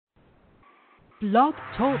Blog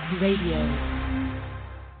Talk Radio.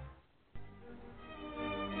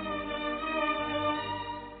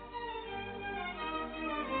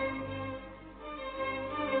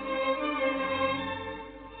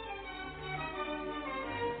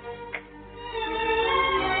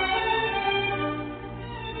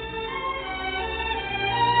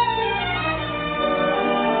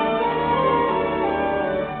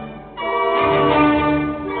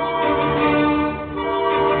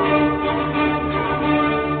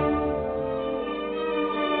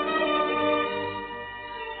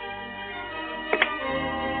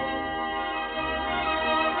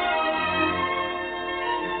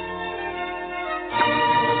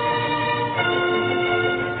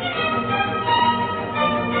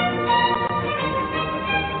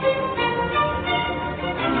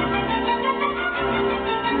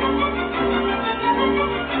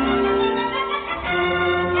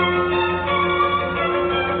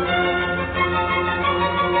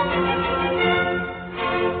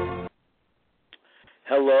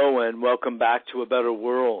 Welcome back to A Better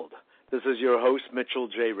World. This is your host, Mitchell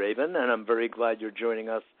J. Rabin, and I'm very glad you're joining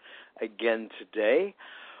us again today.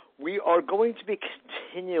 We are going to be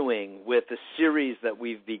continuing with the series that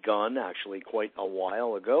we've begun, actually quite a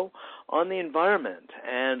while ago, on the environment.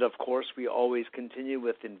 And, of course, we always continue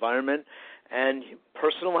with environment and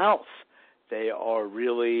personal health. They are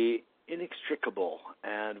really inextricable,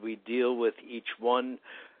 and we deal with each one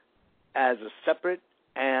as a separate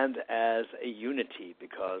and as a unity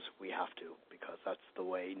because we have to, because that's the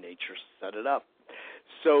way nature set it up.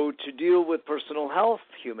 So to deal with personal health,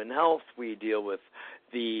 human health, we deal with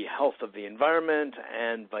the health of the environment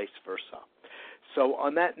and vice versa. So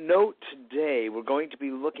on that note today, we're going to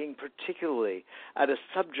be looking particularly at a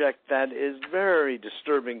subject that is very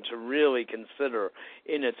disturbing to really consider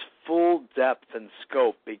in its full depth and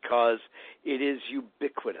scope because it is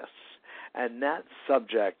ubiquitous, and that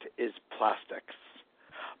subject is plastics.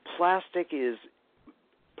 Plastic is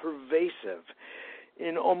pervasive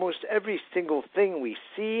in almost every single thing we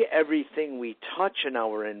see, everything we touch in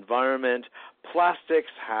our environment. Plastics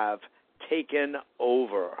have taken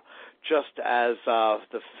over. Just as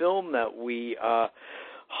the film that we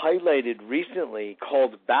highlighted recently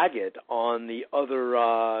called Bag It on the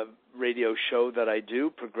other radio show that I do,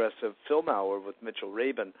 Progressive Film Hour with Mitchell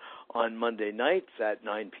Rabin, on Monday nights at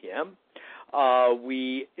 9 p.m.,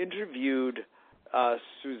 we interviewed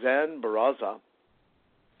Suzanne Barraza,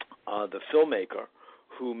 the filmmaker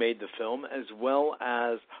who made the film, as well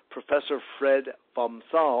as Professor Fred vom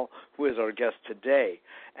Saal, who is our guest today.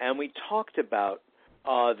 And we talked about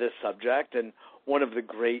this subject, and one of the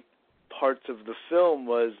great parts of the film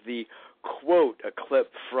was the quote, a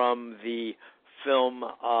clip from the film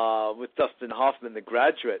with Dustin Hoffman, The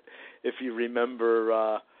Graduate. If you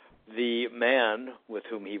remember, the man with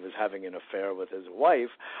whom he was having an affair with his wife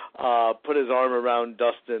put his arm around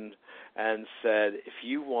Dustin and said, if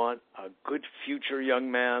you want a good future,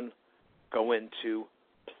 young man, go into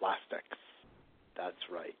plastics. That's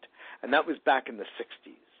right. And that was back in the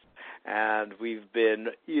 60s. And we've been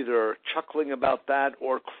either chuckling about that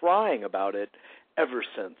or crying about it ever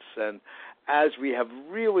since. And as we have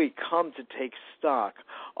really come to take stock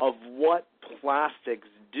of what plastics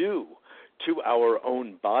do to our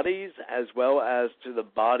own bodies as well as to the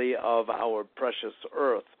body of our precious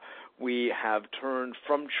earth, we have turned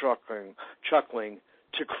from chuckling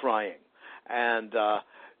to crying. And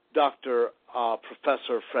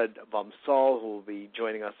Professor Fred vom Saal, who will be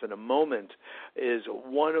joining us in a moment, is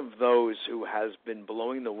one of those who has been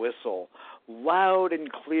blowing the whistle loud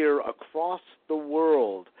and clear across the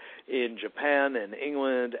world. In Japan and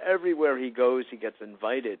England, everywhere he goes, he gets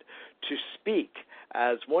invited to speak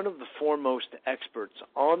as one of the foremost experts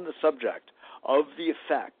on the subject of the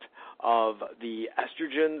effect of the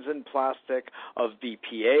estrogens in plastic, of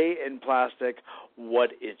BPA in plastic,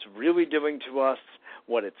 what it's really doing to us,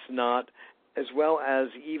 what it's not, as well as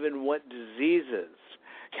even what diseases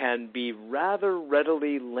can be rather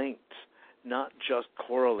readily linked, not just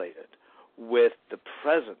correlated, with the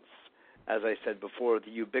presence, as I said before, the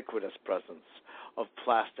ubiquitous presence of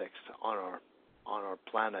plastics on our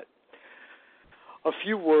planet. A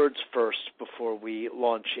few words first before we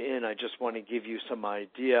launch in. I just want to give you some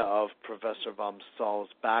idea of Professor vom Saal's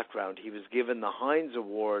background. He was given the Heinz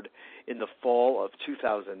Award in the fall of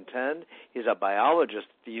 2010. He's a biologist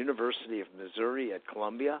at the University of Missouri at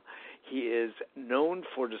Columbia. He is known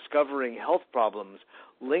for discovering health problems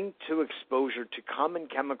linked to exposure to common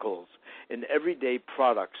chemicals in everyday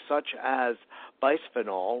products such as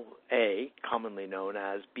bisphenol A, commonly known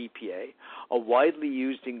as BPA, a widely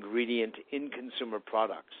used ingredient in consumer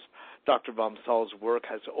products. Dr. Vom Saal's work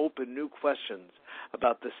has opened new questions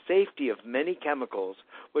about the safety of many chemicals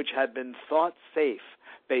which had been thought safe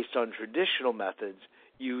based on traditional methods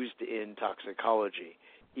used in toxicology.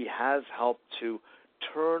 He has helped to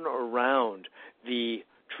turn around the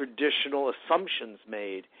traditional assumptions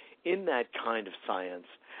made in that kind of science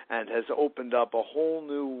and has opened up a whole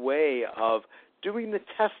new way of doing the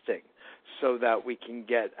testing so that we can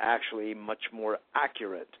get actually much more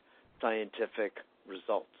accurate scientific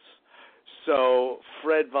results. So,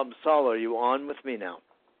 Fred Vom Saal, are you on with me now?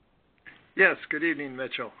 Yes, good evening,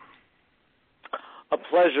 Mitchell. A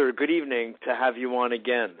pleasure. Good evening to have you on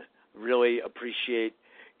again. Really appreciate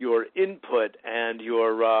your input and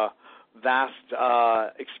your vast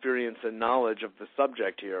experience and knowledge of the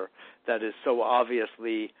subject here that is so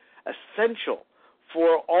obviously essential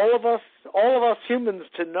for all of us humans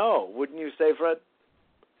to know, wouldn't you say, Fred?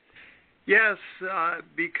 Yes,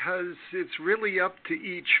 because it's really up to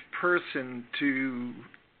each person to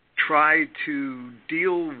try to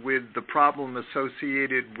deal with the problem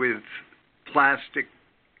associated with plastic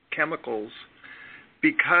chemicals,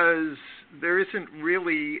 because there isn't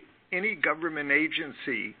really any government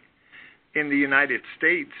agency in the United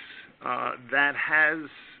States that has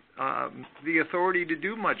the authority to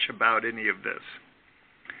do much about any of this.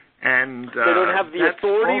 And they don't have the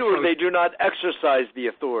authority, or they do not exercise the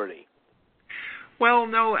authority? Well,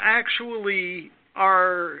 no, actually,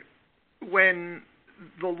 when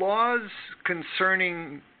the laws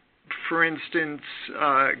concerning, for instance,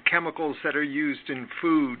 chemicals that are used in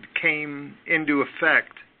food came into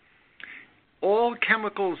effect, all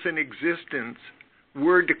chemicals in existence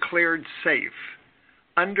were declared safe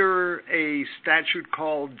under a statute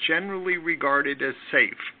called Generally Regarded as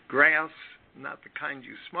Safe. GRAS, not the kind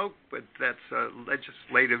you smoke, but that's a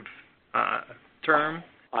legislative term.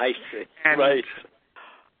 I see. And right.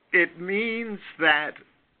 It means that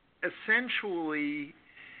essentially,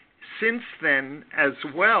 since then as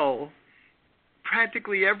well,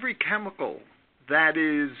 practically every chemical that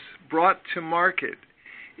is brought to market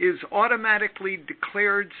is automatically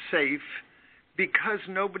declared safe because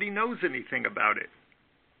nobody knows anything about it.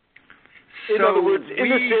 In other words,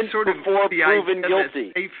 innocent sort of before the proven idea guilty.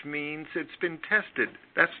 That safe means it's been tested.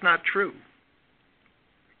 That's not true.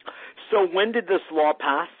 So when did this law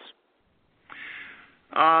pass?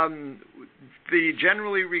 The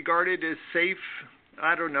generally regarded as safe,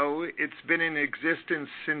 I don't know, it's been in existence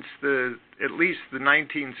since at least the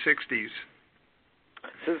 1960s.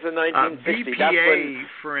 Since the 1960s. BPA,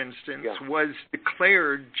 for instance, was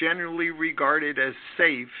declared generally regarded as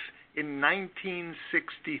safe in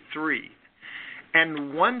 1963.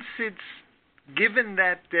 And once it's given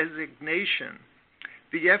that designation,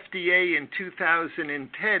 the FDA in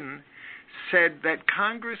 2010 said that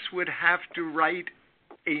Congress would have to write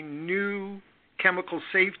a new chemical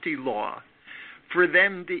safety law for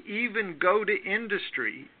them to even go to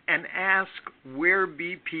industry and ask where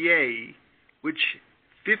BPA, which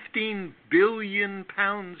 15 billion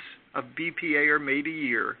pounds of BPA are made a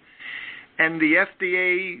year, and the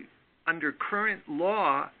FDA, under current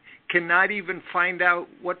law, cannot even find out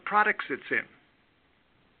what products it's in.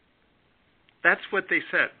 That's what they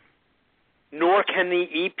said. Nor can the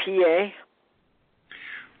EPA?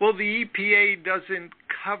 Well, the EPA doesn't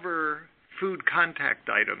cover food contact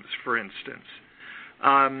items, for instance.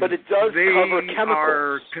 But it does cover chemicals. They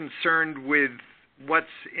are concerned with what's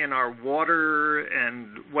in our water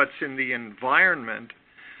and what's in the environment,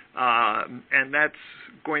 and that's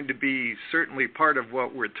going to be certainly part of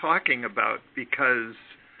what we're talking about, because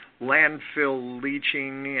landfill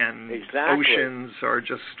leaching and oceans are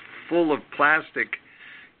just full of plastic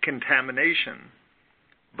contamination.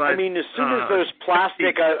 But, I mean, as soon as there's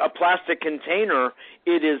plastic, a plastic container,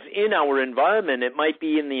 it is in our environment. It might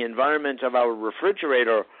be in the environment of our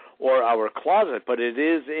refrigerator or our closet, but it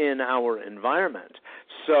is in our environment.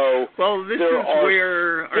 So this there is are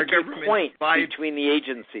where our government points between the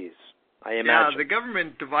agencies, I imagine. Yeah, the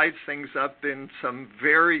government divides things up in some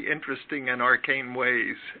very interesting and arcane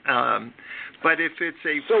ways. But if it's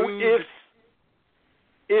a food...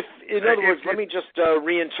 If in other words, let me just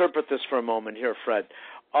reinterpret this for a moment here, Fred.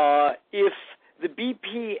 If the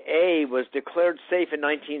BPA was declared safe in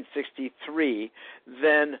 1963,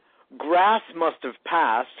 then GRAS must have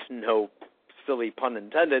passed, no silly pun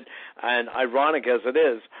intended, and ironic as it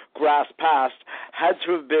is, GRAS passed, had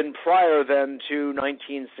to have been prior then to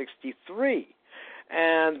 1963.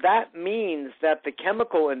 And that means that the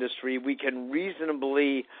chemical industry, we can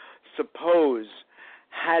reasonably suppose,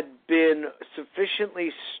 had been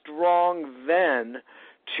sufficiently strong then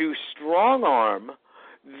to strong-arm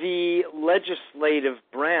the legislative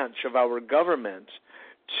branch of our government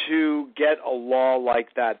to get a law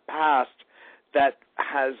like that passed that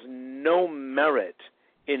has no merit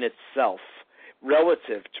in itself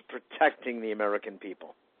relative to protecting the American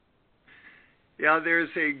people? Yeah, there's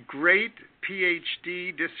a great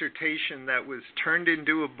PhD dissertation that was turned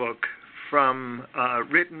into a book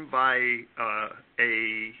written by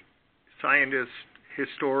a scientist,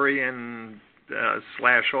 historian,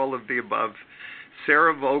 / all of the above,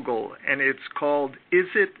 Sarah Vogel, and it's called Is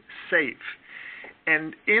It Safe?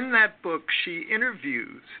 And in that book, she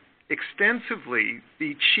interviews extensively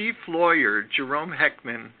the chief lawyer, Jerome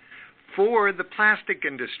Heckman, for the plastic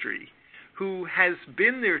industry, who has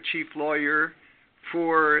been their chief lawyer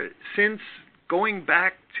since going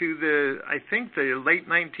back to the late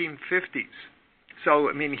 1950s. So,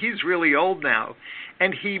 I mean, he's really old now.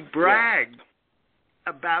 And he bragged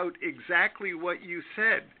about exactly what you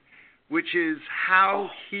said, which is how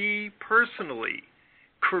he personally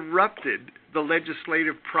corrupted the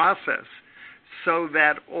legislative process so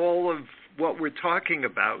that all of what we're talking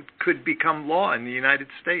about could become law in the United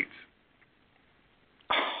States.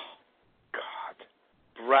 Oh,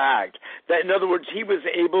 God. Bragged. That, in other words, he was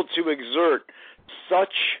able to exert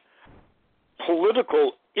such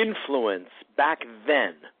political influence back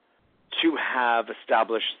then to have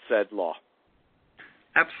established said law.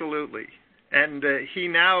 Absolutely. And he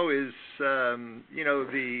now is,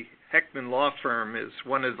 the Heckman Law Firm is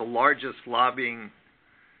one of the largest lobbying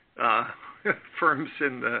firms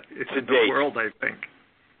in the world, I think.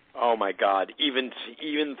 Oh, my God. Even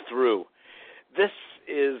through. This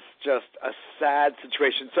is just a sad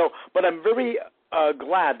situation. So, but I'm very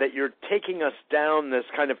glad that you're taking us down this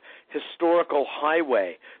kind of historical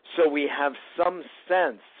highway so we have some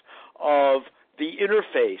sense of the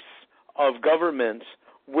interface of government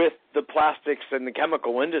with the plastics and the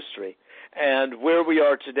chemical industry and where we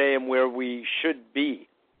are today and where we should be.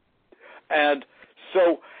 And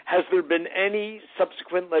so has there been any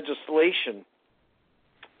subsequent legislation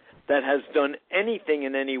that has done anything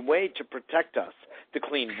in any way to protect us? The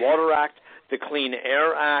Clean Water Act, the Clean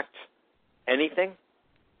Air Act, anything?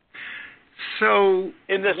 So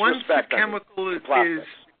in this once respect, a chemical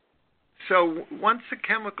once a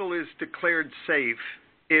chemical is declared safe,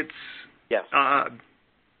 it's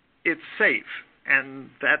safe, and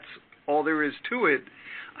that's all there is to it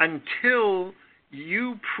until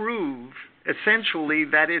you prove essentially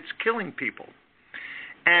that it's killing people.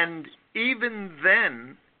 And even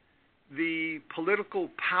then, the political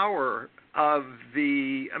power of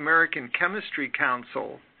the American Chemistry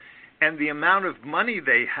Council and the amount of money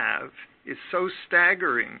they have is so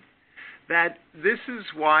staggering that this is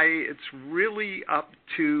why it's really up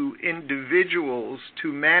to individuals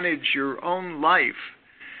to manage your own life,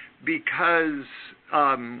 because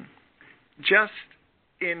just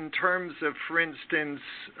in terms of, for instance,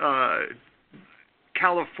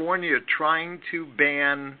 California trying to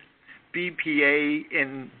ban BPA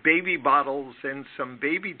in baby bottles and some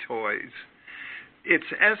baby toys, it's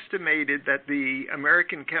estimated that the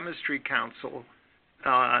American Chemistry Council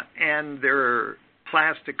and their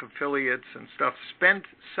plastic affiliates and stuff spent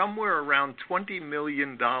somewhere around $20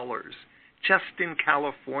 million just in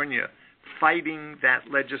California fighting that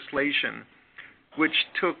legislation, which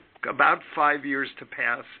took about 5 years to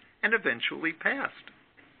pass and eventually passed,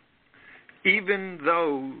 even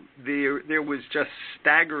though there was just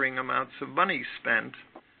staggering amounts of money spent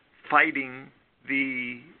fighting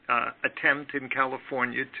the attempt in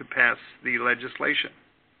California to pass the legislation.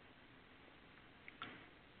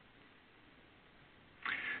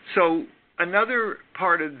 So another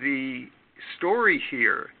part of the story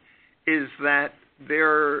here is that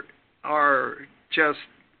there are just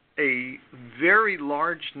a very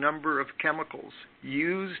large number of chemicals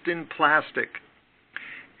used in plastic,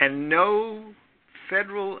 and no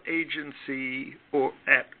federal agency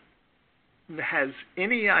has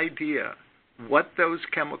any idea what those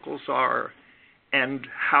chemicals are and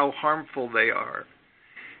how harmful they are.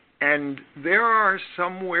 And there are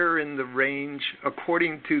somewhere in the range,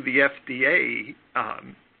 according to the FDA,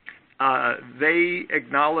 they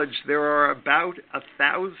acknowledge there are about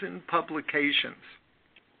 1,000 publications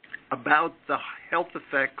about the health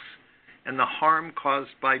effects and the harm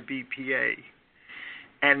caused by BPA.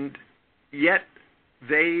 And yet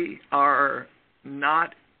they are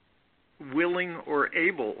not willing or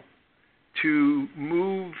able to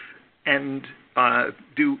move and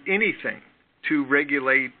do anything to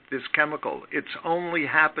regulate this chemical. It's only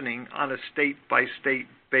happening on a state-by-state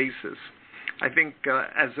basis. I think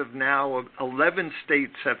as of now, 11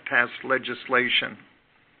 states have passed legislation.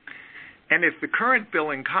 And if the current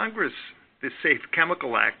bill in Congress, the Safe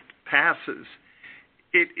Chemical Act, passes,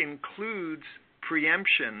 it includes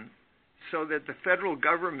preemption so that the federal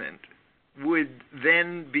government would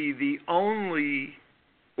then be the only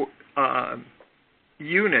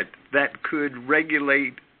unit that could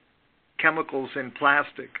regulate chemicals in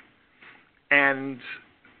plastic, and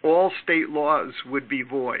all state laws would be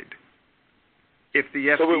void. If the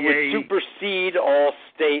FDA... So it would supersede all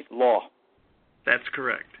state law. That's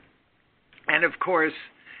correct. And of course,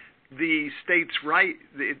 the states' right,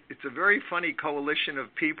 it's a very funny coalition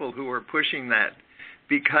of people who are pushing that,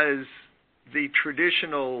 because the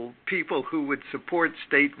traditional people who would support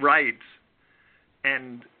state rights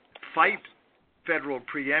and fight federal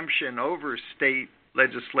preemption over state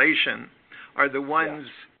legislation are the ones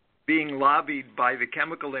being lobbied by the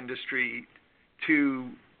chemical industry to,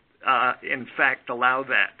 in fact, allow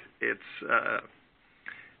that. It's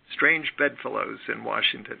strange bedfellows in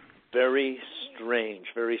Washington. Very strange,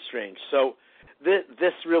 very strange. So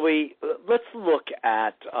this really, let's look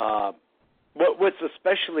at what's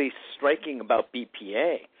especially striking about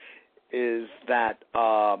BPA is that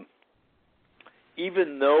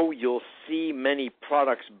even though you'll see many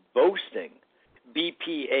products boasting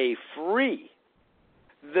BPA-free,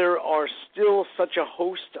 there are still such a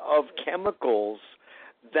host of chemicals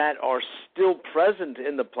that are still present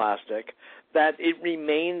in the plastic that it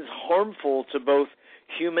remains harmful to both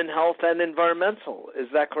human health and environmental. Is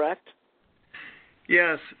that correct?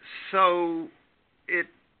 Yes. So it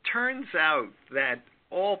turns out that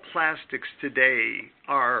all plastics today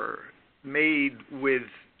are made with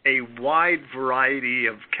a wide variety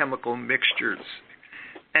of chemical mixtures.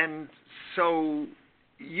 And so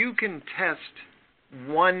you can test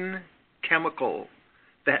one chemical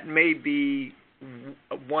that may be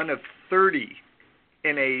one of 30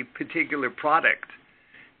 in a particular product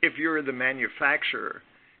if you're the manufacturer,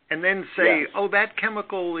 and then say, oh, that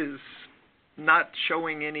chemical is not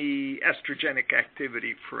showing any estrogenic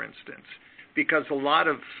activity, for instance, because a lot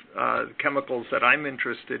of chemicals that I'm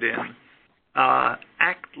interested in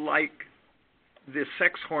act like the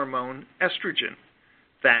sex hormone estrogen.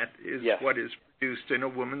 That is what is produced in a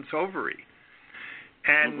woman's ovary.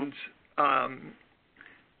 And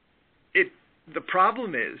the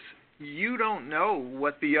problem is you don't know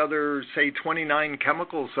what the other, say, 29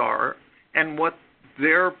 chemicals are and what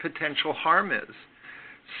their potential harm is.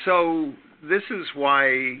 So this is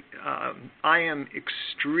why I am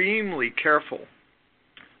extremely careful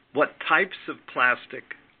what types of plastic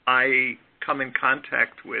I come in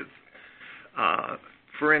contact with.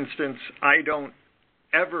 For instance, I don't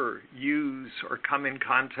ever use or come in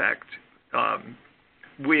contact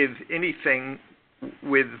with anything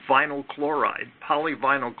with vinyl chloride,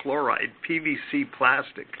 polyvinyl chloride, PVC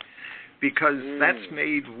plastic, because that's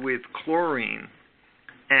made with chlorine,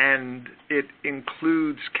 and it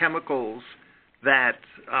includes chemicals that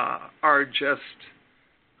are just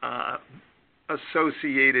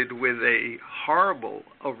associated with a horrible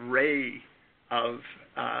array of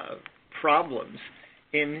problems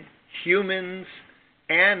in humans,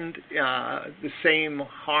 and the same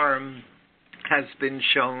harm has been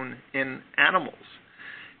shown in animals.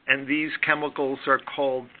 And these chemicals are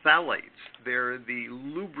called phthalates. They're the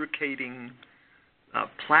lubricating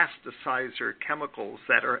plasticizer chemicals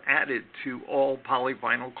that are added to all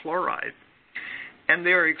polyvinyl chloride. And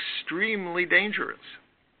they're extremely dangerous.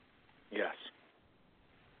 Yes.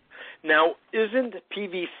 Now, isn't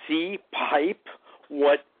PVC pipe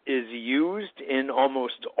what is used in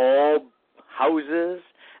almost all houses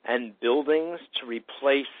and buildings to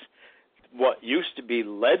replace what used to be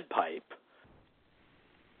lead pipe?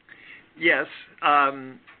 Yes.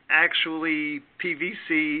 Actually,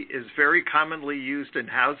 PVC is very commonly used in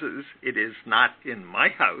houses. It is not in my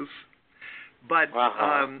house. But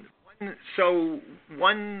so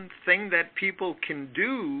one thing that people can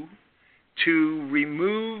do to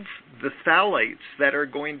remove the phthalates that are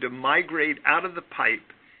going to migrate out of the pipe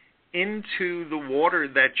into the water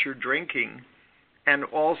that you're drinking and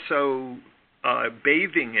also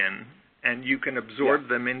bathing in, and you can absorb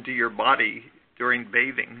them into your body during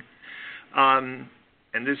bathing.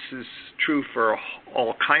 And this is true for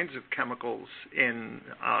all kinds of chemicals in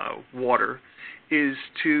water, is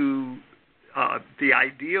to, the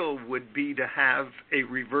ideal would be to have a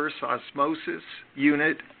reverse osmosis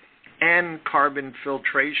unit and carbon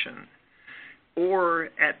filtration, or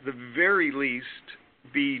at the very least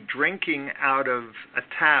be drinking out of a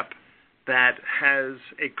tap that has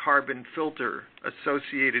a carbon filter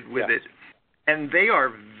associated with it. And they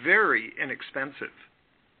are very inexpensive.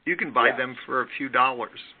 You can buy them for a few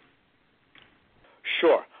dollars.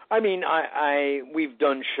 Sure. I mean, we've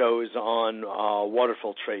done shows on water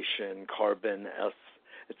filtration, carbon,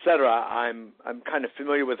 etc. I'm kind of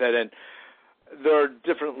familiar with it, and there are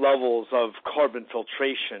different levels of carbon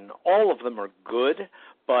filtration. All of them are good,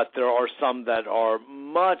 but there are some that are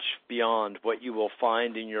much beyond what you will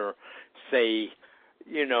find in your, say,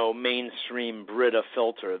 mainstream Brita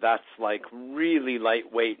filter. That's like really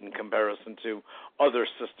lightweight in comparison to other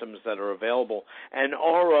systems that are available. And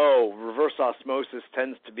RO, reverse osmosis,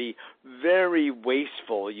 tends to be very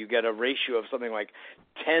wasteful. You get a ratio of something like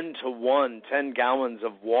 10 to 1, 10 gallons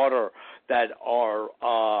of water that are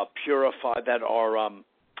purified, that are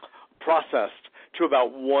processed to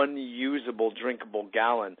about one usable, drinkable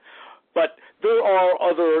gallon. But there are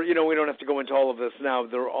other, we don't have to go into all of this now.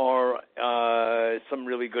 There are some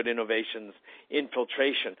really good innovations in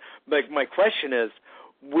filtration. But my question is,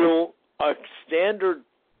 will a standard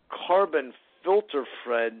carbon filter,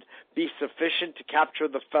 Fred, be sufficient to capture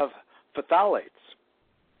the phthalates?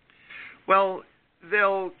 Well,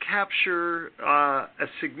 they'll capture a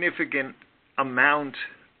significant amount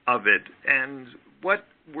of it. And what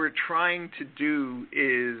we're trying to do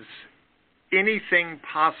is anything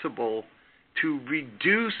possible to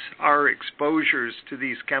reduce our exposures to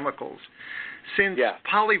these chemicals. Since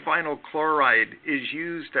polyvinyl chloride is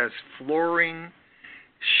used as flooring,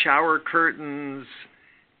 shower curtains,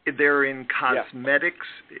 they're in cosmetics.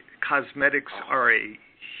 Cosmetics are a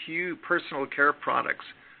huge, personal care products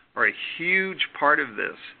are a huge part of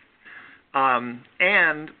this.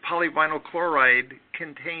 And polyvinyl chloride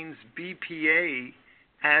contains BPA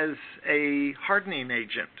as a hardening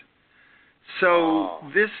agent. So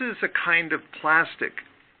this is a kind of plastic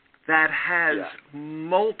that has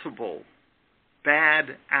multiple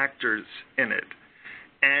bad actors in it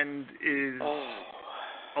and is,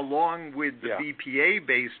 along with the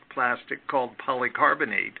BPA-based plastic called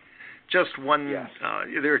polycarbonate, just one.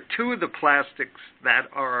 There are two of the plastics that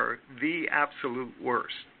are the absolute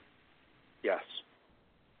worst. Yes.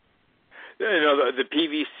 The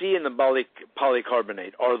PVC and the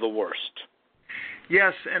polycarbonate are the worst.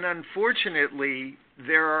 Yes, and unfortunately,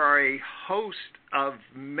 there are a host of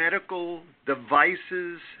medical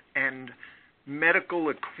devices and medical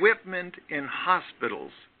equipment in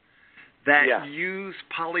hospitals that use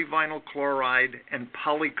polyvinyl chloride and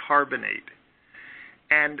polycarbonate.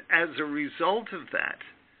 And as a result of that,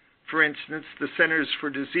 for instance, the Centers for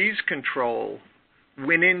Disease Control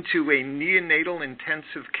went into a neonatal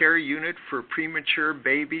intensive care unit for premature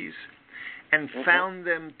babies and found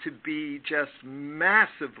them to be just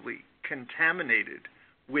massively contaminated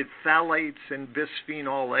with phthalates and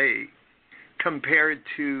bisphenol A compared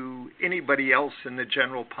to anybody else in the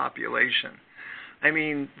general population. I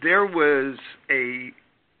mean, there was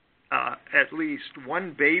at least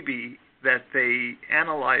one baby that they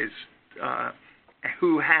analyzed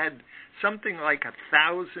who had something like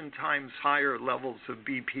 1,000 times higher levels of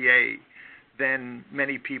BPA than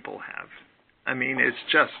many people have. I mean,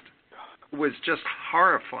 was just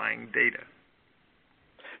horrifying data.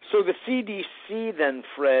 So the CDC then,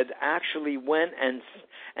 Fred, actually went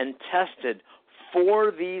and tested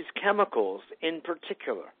for these chemicals in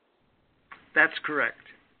particular. That's correct.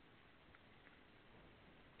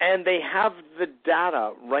 And they have the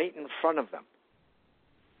data right in front of them.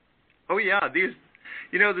 Oh yeah, the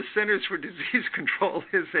Centers for Disease Control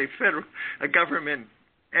is a government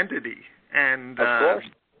entity, and of course.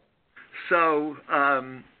 So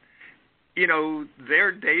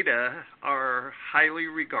their data are highly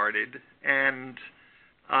regarded, and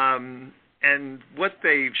what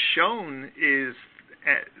they've shown is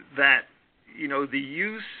that the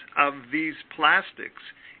use of these plastics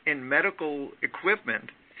in medical equipment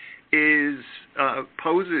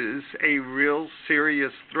poses a real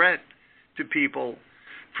serious threat to people.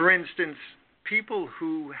 For instance, people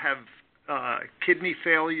who have kidney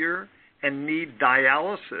failure and need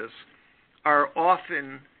dialysis are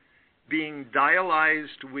often being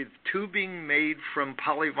dialyzed with tubing made from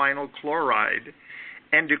polyvinyl chloride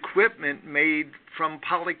and equipment made from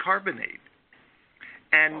polycarbonate.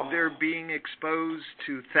 And they're being exposed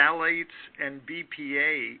to phthalates and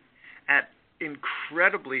BPA at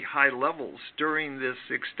incredibly high levels during this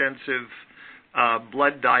extensive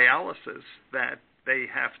blood dialysis that they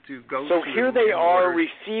have to go through. So here they are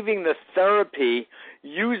receiving the therapy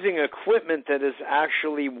using equipment that is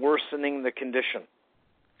actually worsening the condition.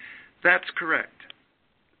 That's correct.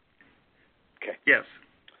 Okay. Yes.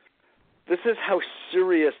 This is how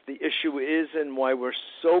serious the issue is and why we're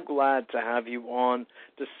so glad to have you on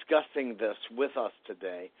discussing this with us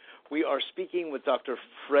today. We are speaking with Dr.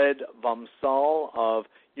 Fred vom Saal of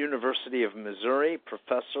University of Missouri,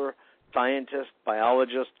 professor, scientist,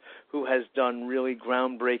 biologist, who has done really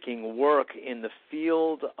groundbreaking work in the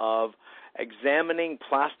field of examining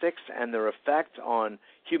plastics and their effect on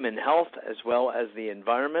human health as well as the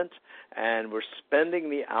environment. And we're spending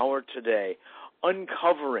the hour today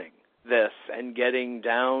uncovering this and getting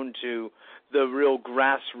down to the real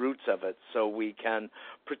grassroots of it so we can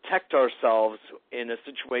protect ourselves in a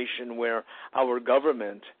situation where our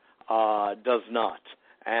government does not.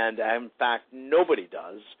 And in fact, nobody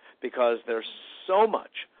does, because there's so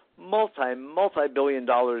much multi-billion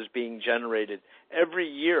dollars being generated every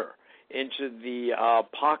year into the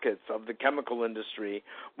pockets of the chemical industry,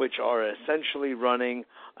 which are essentially running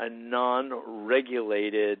a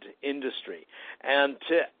non-regulated industry. And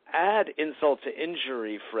to add insult to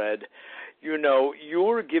injury, Fred, you know,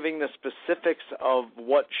 you're giving the specifics of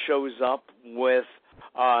what shows up with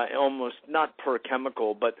almost not per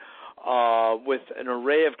chemical, but with an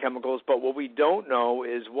array of chemicals. But what we don't know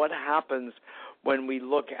is what happens when we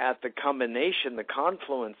look at the combination, the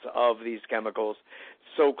confluence of these chemicals,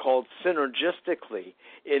 so-called synergistically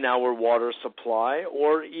in our water supply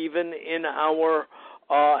or even in our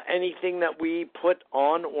anything that we put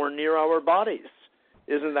on or near our bodies.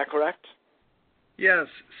 Isn't that correct? Yes.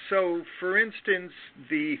 So, for instance,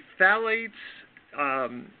 the phthalates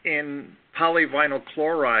in polyvinyl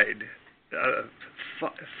chloride,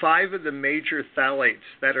 5 of the major phthalates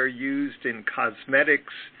that are used in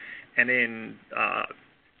cosmetics and in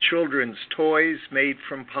children's toys made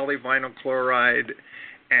from polyvinyl chloride,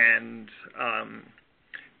 and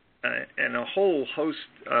a whole host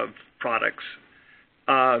of products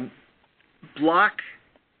block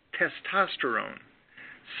testosterone.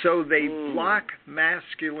 So they block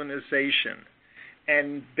masculinization.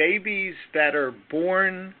 And babies that are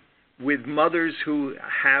born with mothers who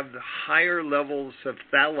have higher levels of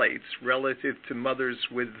phthalates relative to mothers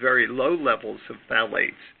with very low levels of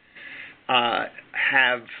phthalates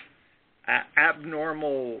have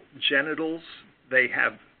abnormal genitals. They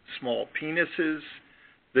have small penises.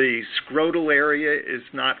 The scrotal area is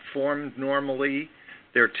not formed normally.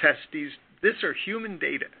 Their testes. These are human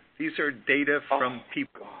data. These are data from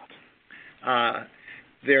people.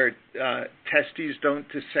 Their testes don't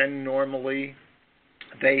descend normally.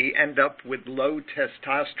 They end up with low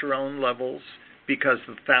testosterone levels because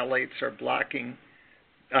the phthalates are blocking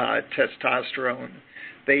testosterone.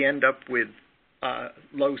 They end up with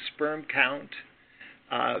low sperm count.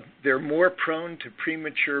 They're more prone to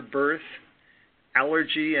premature birth,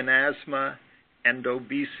 allergy and asthma, and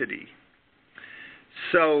obesity.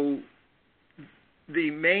 So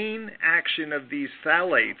the main action of these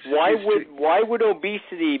phthalates... Why would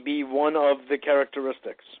obesity be one of the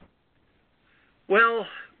characteristics? Well,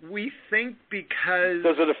 we think because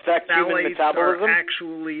does it affect human metabolism? Are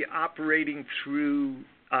actually operating through,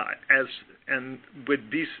 and with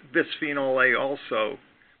bisphenol A also,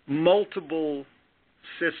 multiple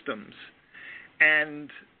systems. And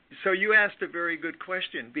so you asked a very good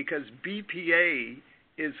question, because BPA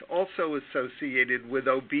is also associated with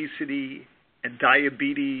obesity and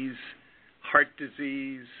diabetes, heart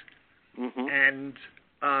disease, and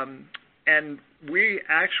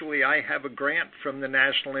I have a grant from the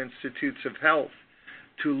National Institutes of Health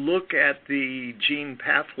to look at the gene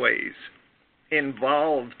pathways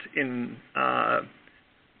involved in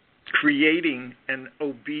creating an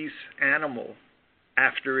obese animal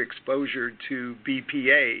after exposure to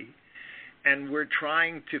BPA, and we're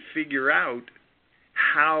trying to figure out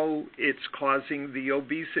how it's causing the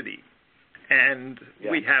obesity. And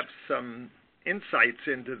we have some insights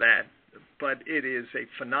into that, but it is a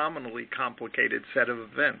phenomenally complicated set of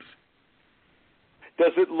events.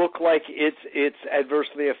 Does it look like it's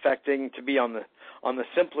adversely affecting, to be on the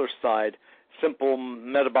simpler side, simple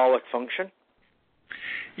metabolic function?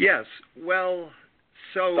 Yes. Well,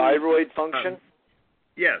 so thyroid function.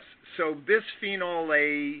 Yes. So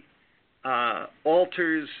bisphenol A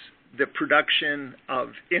alters the production of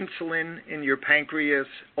insulin in your pancreas,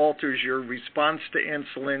 alters your response to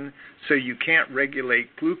insulin, so you can't regulate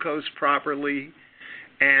glucose properly,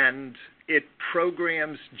 and it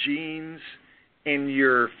programs genes in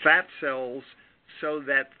your fat cells so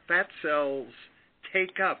that fat cells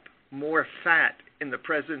take up more fat in the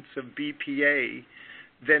presence of BPA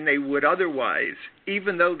than they would otherwise.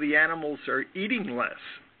 Even though the animals are eating less,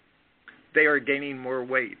 they are gaining more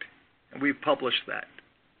weight. And we've published that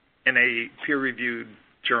in a peer-reviewed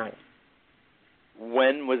journal.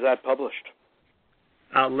 When was that published?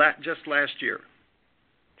 Just last year.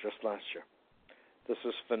 Just last year. This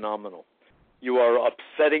is phenomenal. You are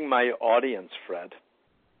upsetting my audience, Fred.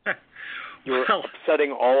 You're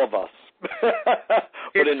upsetting all of us,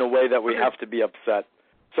 but in a way that we have to be upset.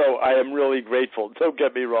 So I am really grateful. Don't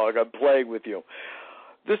get me wrong. I'm playing with you.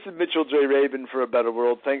 This is Mitchell J. Rabin for A Better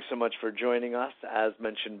World. Thanks so much for joining us. As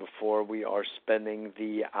mentioned before, we are spending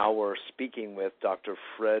the hour speaking with Dr.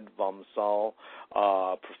 Fred von Saal,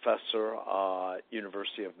 professor at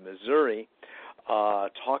University of Missouri,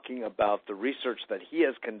 talking about the research that he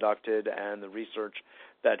has conducted and the research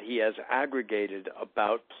that he has aggregated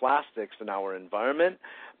about plastics in our environment,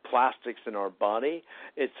 plastics in our body,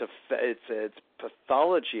 its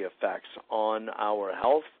pathology effects on our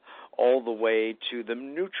health, all the way to the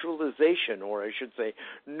neutralization, or I should say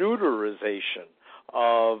neuterization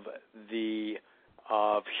of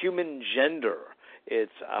human gender.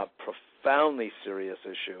 It's a profoundly serious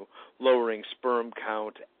issue, lowering sperm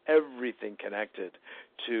count, everything connected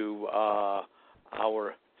to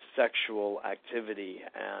our sexual activity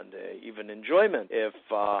and even enjoyment if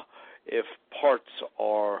parts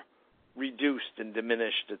are reduced and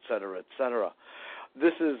diminished, et cetera, et cetera.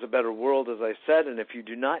 This is A Better World, as I said, and if you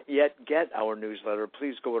do not yet get our newsletter,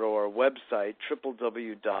 please go to our website,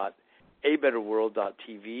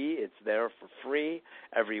 www.abetterworld.tv. It's there for free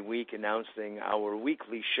every week, announcing our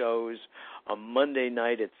weekly shows. A Monday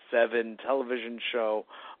night at 7, television show.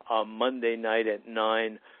 A Monday night at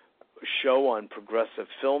 9, show on progressive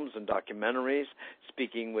films and documentaries,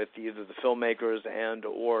 speaking with either the filmmakers and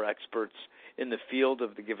or experts in the field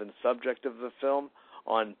of the given subject of the film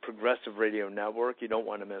on Progressive Radio Network. You don't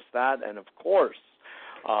want to miss that. And, of course,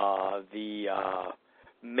 the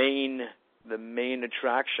main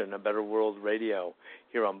attraction, A Better World Radio,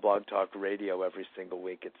 here on Blog Talk Radio every single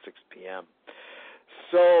week at 6 p.m.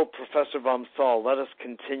 So, Professor von Saal, let us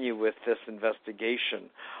continue with this investigation.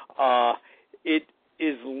 It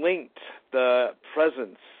is linked, the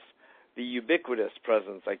presence, the ubiquitous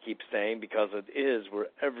presence, I keep saying, because it is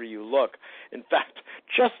wherever you look. In fact,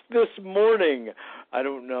 just this morning, I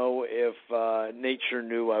don't know if Nature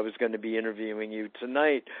knew I was going to be interviewing you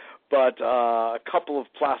tonight, but a couple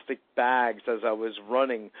of plastic bags as I was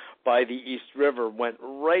running by the East River went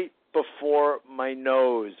right before my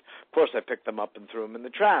nose. Of course, I picked them up and threw them in the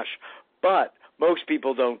trash, but most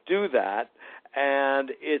people don't do that,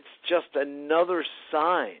 and it's just another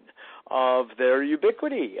sign of their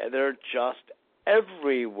ubiquity. They're just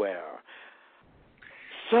everywhere.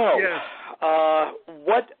 So, yes.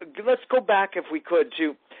 Let's go back, if we could,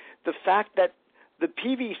 to the fact that the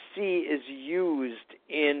PVC is used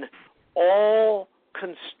in all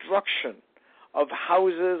construction of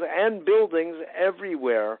houses and buildings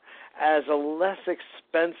everywhere as a less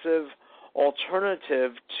expensive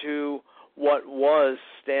alternative to what was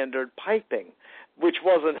standard piping, which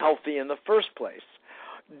wasn't healthy in the first place.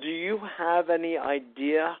 Do you have any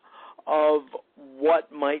idea of what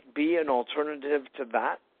might be an alternative to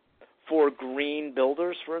that for green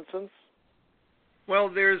builders, for instance? Well,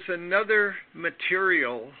 there's another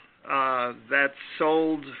material that's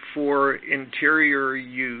sold for interior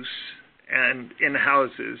use and in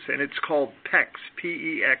houses, and it's called PEX,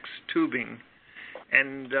 P-E-X tubing.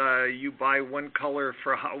 And you buy one color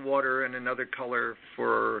for hot water and another color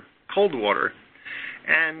for cold water.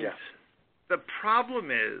 And yes. The problem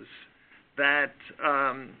is that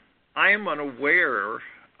I am unaware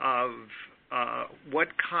of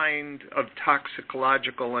what kind of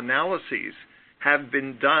toxicological analyses have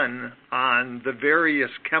been done on the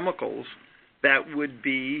various chemicals that would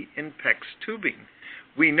be in PEX tubing.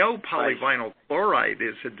 We know polyvinyl chloride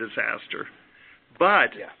is a disaster,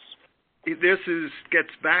 but yes. This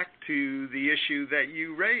gets back to the issue that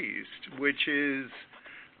you raised, which is,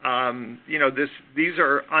 these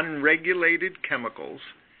are unregulated chemicals.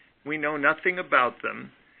 We know nothing about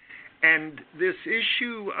them. And this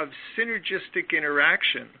issue of synergistic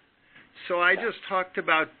interaction. So I just talked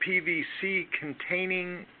about PVC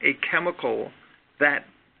containing a chemical that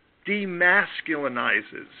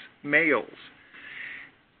demasculinizes males.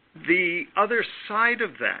 The other side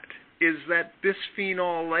of that is that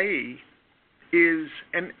bisphenol A is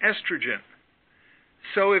an estrogen.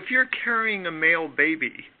 So if you're carrying a male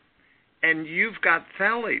baby and you've got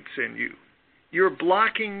phthalates in you, you're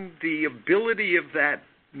blocking the ability of that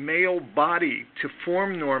male body to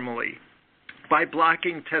form normally by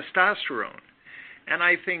blocking testosterone. And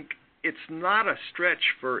I think it's not a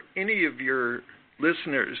stretch for any of your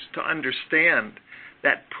listeners to understand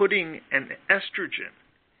that putting an estrogen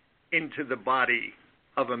into the body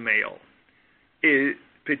of a male is,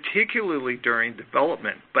 particularly during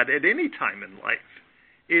development, but at any time in life,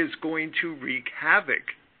 is going to wreak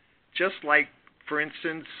havoc. Just like, for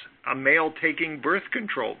instance, a male taking birth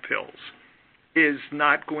control pills is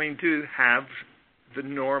not going to have the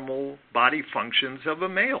normal body functions of a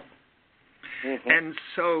male. Mm-hmm. And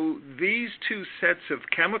so these two sets of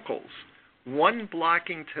chemicals one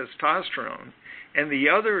blocking testosterone and the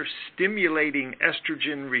other stimulating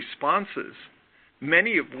estrogen responses,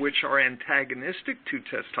 many of which are antagonistic to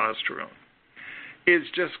testosterone, is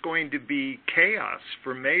just going to be chaos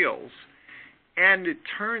for males. And it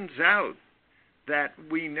turns out that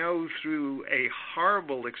we know through a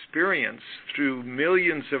horrible experience, through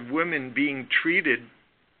millions of women being treated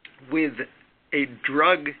with a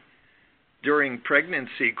drug during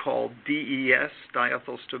pregnancy called DES,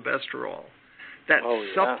 diethylstilbestrol, that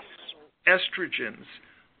estrogens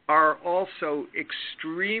are also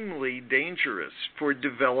extremely dangerous for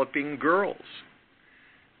developing girls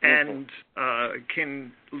and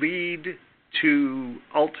can lead to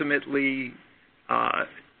ultimately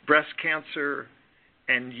breast cancer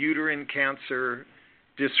and uterine cancer,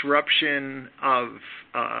 disruption of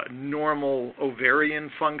normal ovarian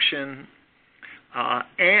function,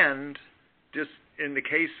 and just in the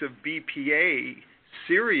case of BPA,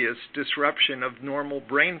 serious disruption of normal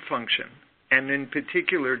brain function, and in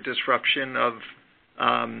particular disruption of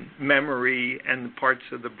memory and parts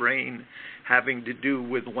of the brain having to do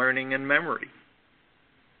with learning and memory.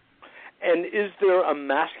 And is there a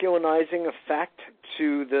masculinizing effect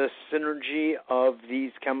to the synergy of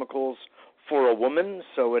these chemicals for a woman,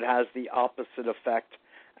 so it has the opposite effect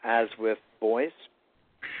as with boys?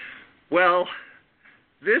 Well,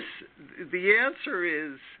 the answer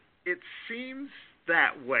is it seems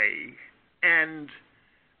that way, and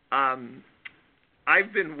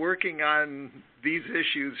I've been working on these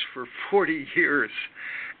issues for 40 years,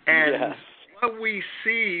 and what we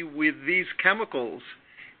see with these chemicals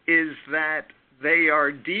is that they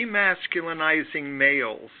are demasculinizing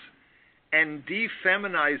males and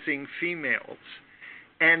defeminizing females,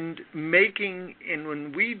 and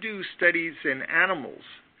when we do studies in animals,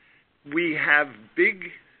 we have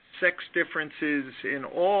big sex differences in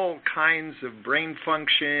all kinds of brain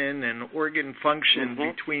function and organ function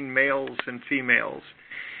between males and females.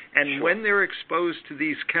 And when they're exposed to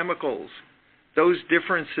these chemicals, those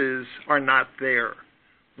differences are not there.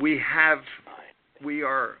 We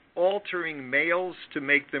are altering males to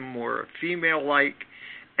make them more female-like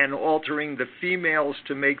and altering the females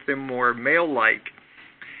to make them more male-like.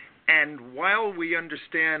 And while we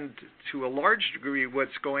understand to a large degree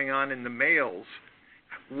what's going on in the males,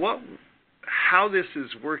 how this is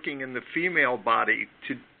working in the female body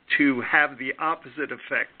to have the opposite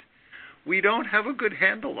effect, we don't have a good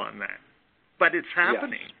handle on that. But it's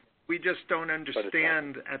happening. Yes. We just don't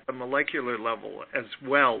understand at the molecular level as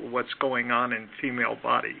well what's going on in female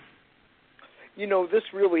body. You know, this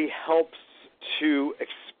really helps to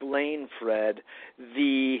explain, Fred,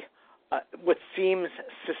 what seems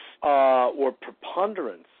or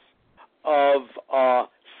preponderance of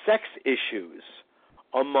sex issues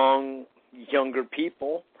among younger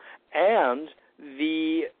people and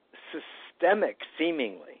the systemic,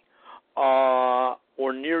 seemingly, or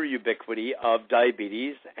near ubiquity of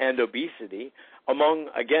diabetes and obesity among,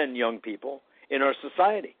 again, young people in our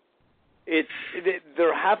society.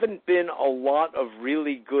 There haven't been a lot of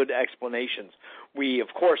really good explanations. We, of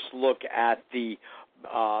course, look at the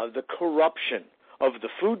corruption of the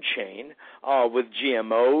food chain with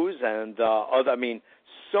GMOs and other. I mean,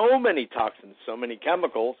 so many toxins, so many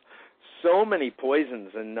chemicals, so many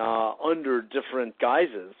poisons, and under different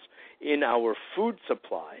guises in our food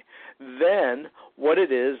supply. Then what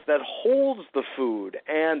it is that holds the food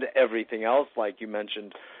and everything else, like you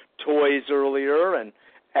mentioned, toys earlier, and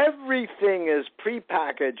everything is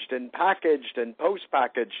prepackaged and packaged and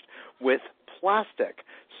post-packaged with plastic.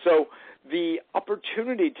 So the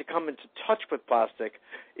opportunity to come into touch with plastic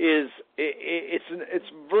it's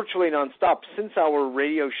virtually nonstop. Since our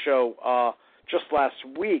radio show just last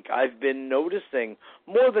week, I've been noticing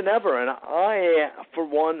more than ever, and I, for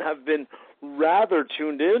one, have been rather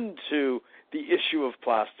tuned into the issue of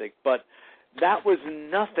plastic, but that was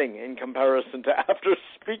nothing in comparison to after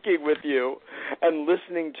speaking with you and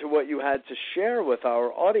listening to what you had to share with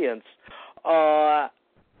our audience, how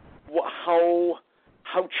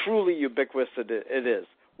truly ubiquitous it is.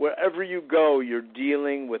 Wherever you go, you're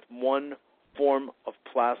dealing with one form of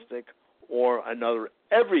plastic or another.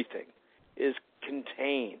 Everything is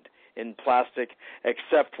contained in plastic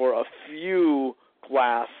except for a few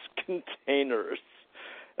glass containers.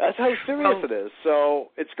 That's how serious it is. So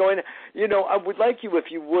it's going to, I would like you, if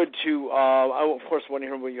you would, to, I, of course, want to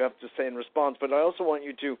hear what you have to say in response, but I also want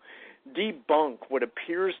you to debunk what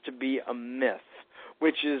appears to be a myth,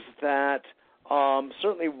 which is that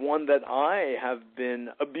certainly one that I have been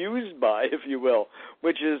abused by, if you will,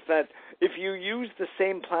 which is that if you use the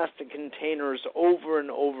same plastic containers over and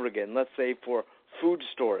over again, let's say for food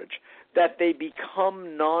storage, that they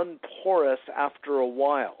become non-porous after a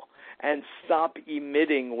while. and stop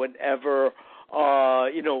emitting whatever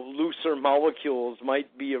looser molecules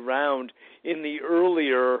might be around in the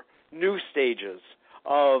earlier new stages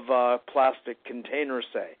of plastic containers,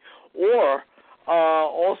 say. Or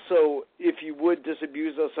also, if you would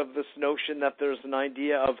disabuse us of this notion that there's an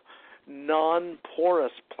idea of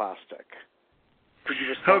non-porous plastic. Could you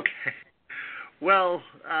respond? Okay. Well,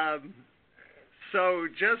 so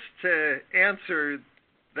just to answer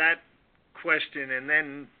that question and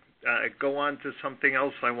then go on to something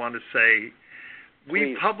else I want to say,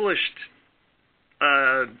 we published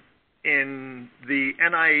in the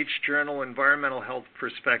NIH journal Environmental Health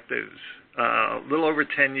Perspectives a little over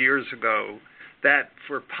 10 years ago that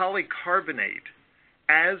for polycarbonate,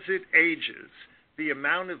 as it ages, the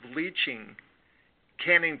amount of leaching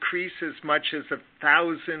can increase as much as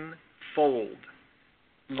 1,000-fold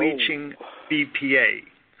leaching BPA.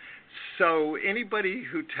 So anybody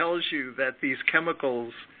who tells you that these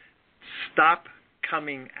chemicals stop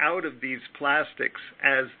coming out of these plastics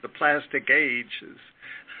as the plastic ages,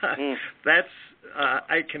 that's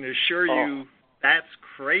I can assure you that's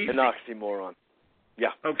crazy. An oxymoron.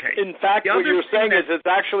 Yeah. Okay. In fact, what you're saying is it's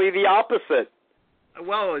actually the opposite.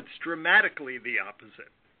 Well, it's dramatically the opposite.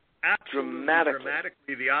 Absolutely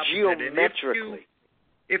dramatically the opposite. Geometrically. And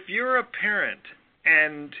if you're a parent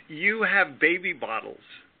and you have baby bottles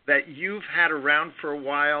that you've had around for a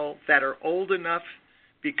while that are old enough,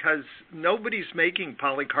 because nobody's making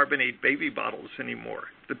polycarbonate baby bottles anymore.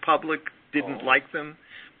 The public didn't like them.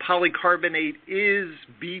 Polycarbonate is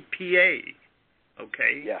BPA,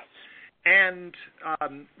 okay? Yes. And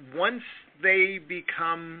once they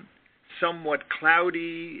become somewhat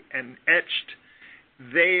cloudy and etched,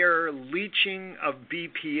 their leaching of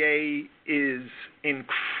BPA is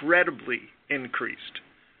incredibly increased.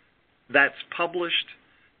 That's published.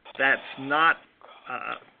 That's not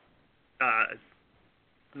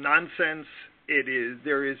nonsense.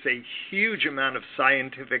 There is a huge amount of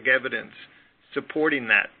scientific evidence supporting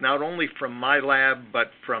that, not only from my lab,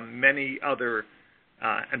 but from many other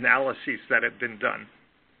analyses that have been done.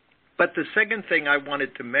 But the second thing I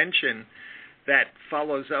wanted to mention that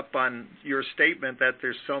follows up on your statement that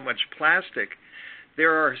there's so much plastic,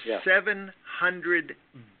 there are 700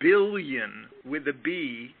 billion, with a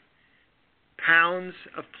B, pounds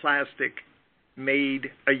of plastic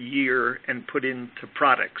made a year and put into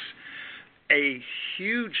products, a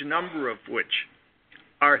huge number of which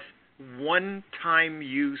are one-time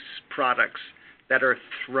use products that are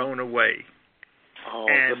thrown away. Oh,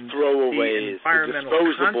 and the throwaways, the environmental the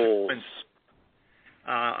disposables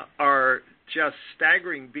consequences are just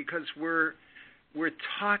staggering, because we're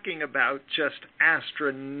talking about just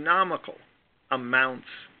astronomical amounts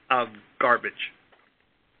of garbage.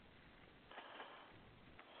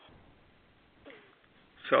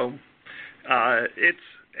 So it's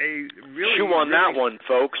a really chew on that one,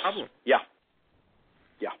 folks. Problem. Yeah.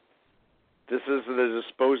 This is the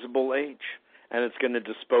disposable age, and it's going to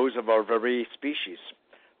dispose of our very species.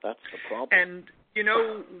 That's the problem. And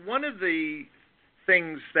one of the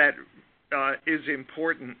things that is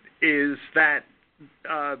important is that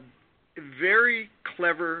very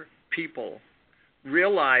clever people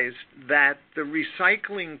realized that the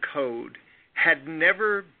recycling code had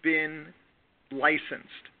never been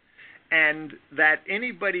licensed, and that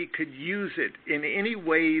anybody could use it in any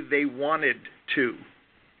way they wanted to.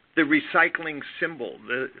 The recycling symbol,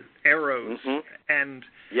 the arrows, and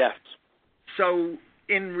yes. So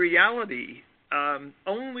in reality,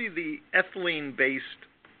 only the ethylene-based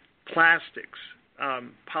plastics,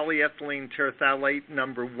 polyethylene terephthalate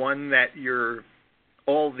number 1, that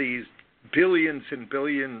all these billions and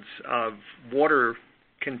billions of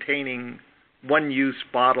water-containing one-use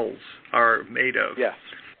bottles are made of. Yes.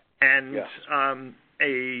 And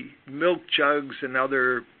a milk jugs and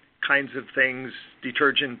other kinds of things,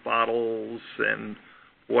 detergent bottles and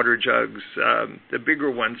water jugs, the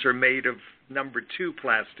bigger ones are made of number 2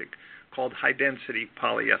 plastic called high-density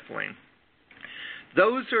polyethylene.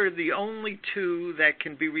 Those are the only 2 that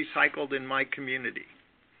can be recycled in my community.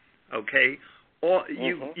 Okay?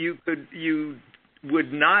 You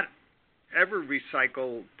would not ever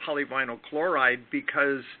recycle polyvinyl chloride,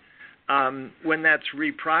 because when that's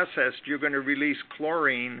reprocessed, you're going to release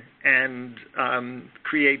chlorine and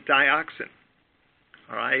create dioxin.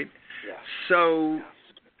 All right? Yes. So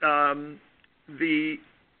the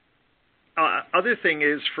other thing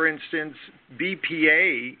is, for instance,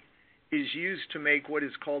 BPA is used to make what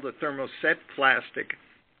is called a thermoset plastic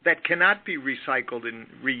that cannot be recycled and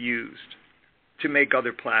reused to make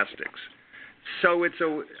other plastics. So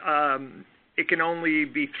it can only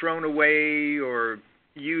be thrown away or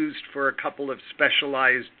used for a couple of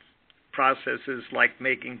specialized processes like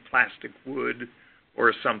making plastic wood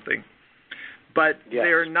or something. But yes.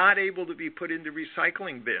 they're not able to be put into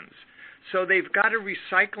recycling bins. So they've got a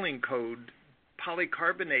recycling code.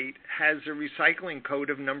 Polycarbonate has a recycling code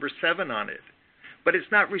of number 7 on it, but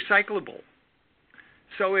it's not recyclable.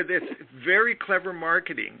 So it's very clever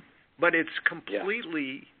marketing, but it's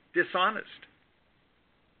completely dishonest.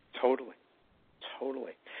 Totally.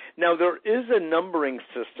 Now, there is a numbering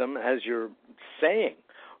system, as you're saying,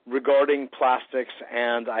 regarding plastics,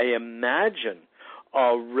 and I imagine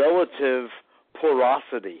a relative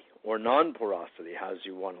porosity or non-porosity, as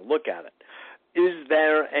you want to look at it. Is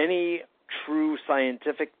there any true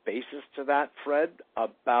scientific basis to that, Fred,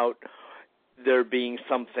 about there being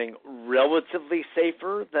something relatively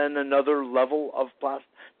safer than another level of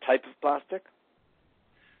type of plastic?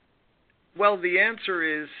 Well, the answer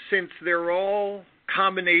is, since they're all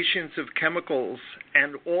combinations of chemicals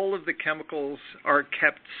and all of the chemicals are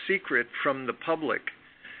kept secret from the public,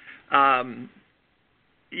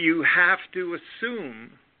 you have to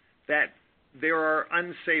assume that there are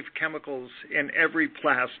unsafe chemicals in every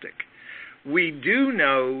plastic. We do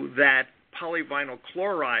know that polyvinyl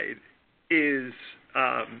chloride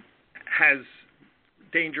has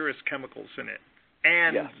dangerous chemicals in it.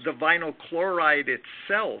 And yes. the vinyl chloride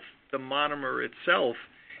itself, the monomer itself,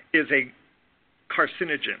 is a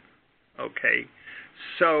carcinogen, okay?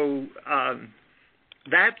 So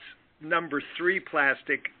that's number 3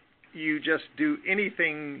 plastic. You just do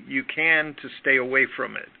anything you can to stay away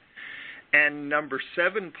from it. And number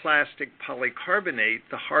 7 plastic, polycarbonate,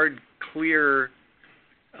 the hard, clear,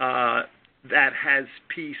 that has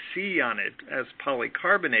PC on it as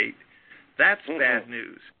polycarbonate, that's bad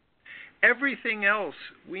news. Everything else,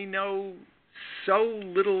 we know so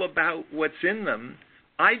little about what's in them,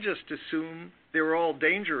 I just assume they're all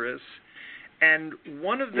dangerous. And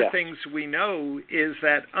one of the things we know is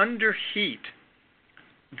that under heat,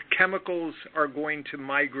 chemicals are going to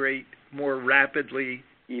migrate more rapidly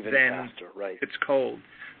even than faster, right? It's cold.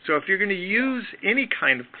 So if you're going to use any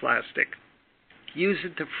kind of plastic, use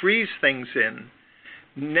it to freeze things in.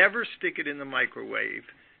 Never stick it in the microwave.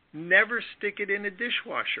 Never stick it in a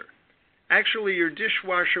dishwasher. Actually, your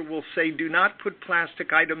dishwasher will say, do not put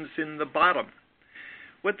plastic items in the bottom.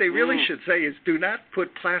 What they really should say is, do not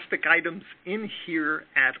put plastic items in here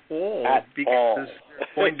at all, because they're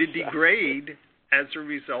going to degrade as a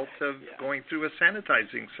result of going through a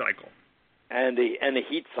sanitizing cycle. And a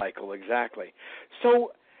heat cycle, exactly.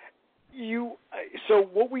 So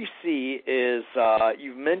what we see is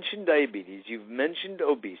you've mentioned diabetes, you've mentioned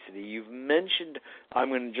obesity, you've mentioned, I'm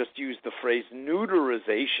going to just use the phrase,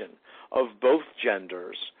 neuterization of both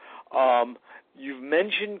genders. You've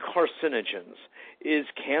mentioned carcinogens. Is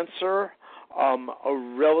cancer a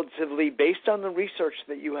relatively, based on the research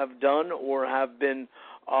that you have done or have been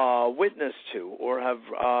witness to or have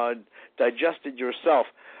digested yourself,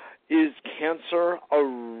 is cancer a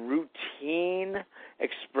routine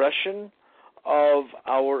expression of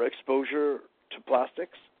our exposure to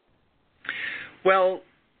plastics? Well,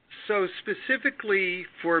 so specifically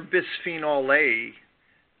for bisphenol A,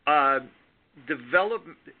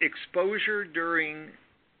 exposure during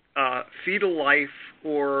fetal life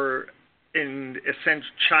or in a sense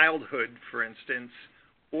childhood, for instance,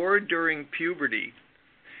 or during puberty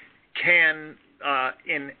can,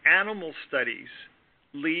 in animal studies,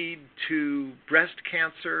 lead to breast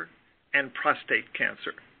cancer and prostate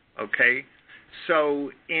cancer, okay?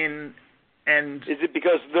 So is it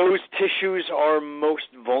because those tissues are most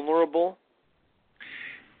vulnerable?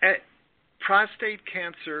 Prostate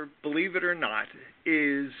cancer, believe it or not,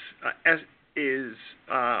 is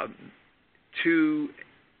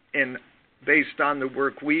based on the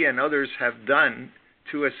work we and others have done,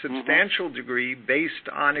 to a substantial degree based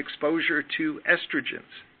on exposure to estrogens.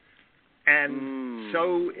 And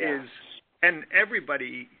and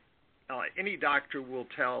everybody, any doctor will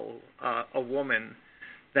tell a woman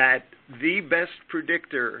that the best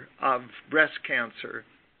predictor of breast cancer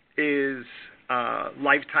is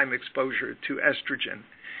lifetime exposure to estrogen.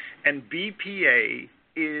 And BPA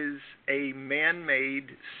is a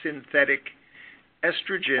man-made synthetic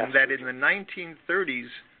estrogen that in the 1930s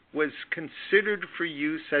was considered for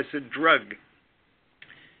use as a drug.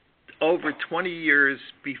 Over 20 years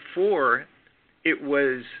before it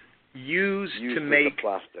was used to make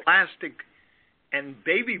plastic and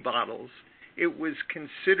baby bottles, it was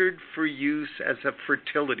considered for use as a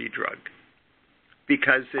fertility drug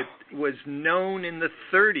because it was known in the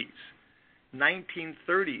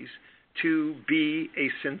 1930s, to be a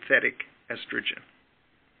synthetic estrogen.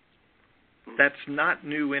 That's not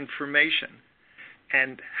new information.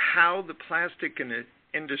 And how the plastic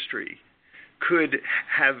industry could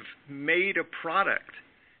have made a product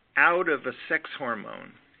out of a sex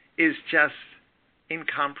hormone is just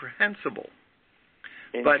incomprehensible.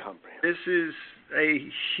 But this is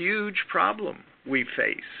a huge problem we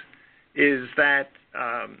face, is that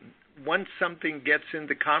once something gets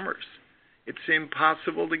into commerce, it's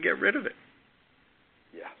impossible to get rid of it.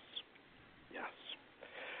 Yes.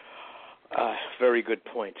 Very good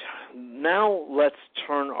point. Now let's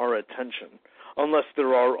turn our attention, unless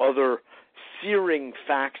there are other searing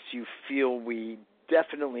facts you feel we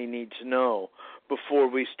definitely need to know before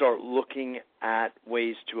we start looking at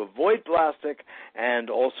ways to avoid plastic and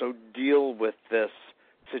also deal with this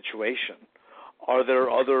situation. Are there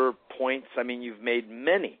other points? I mean, you've made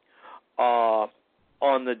many on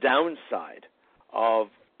the downside of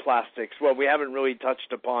plastics. Well, we haven't really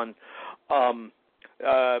touched upon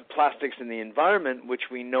plastics in the environment, which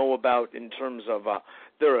we know about in terms of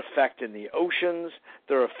their effect in the oceans,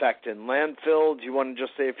 their effect in landfill. Do you want to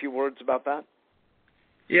just say a few words about that?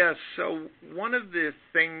 Yes. So one of the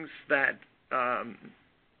things that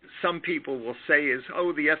some people will say is,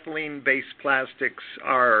 the ethylene-based plastics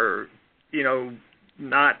are,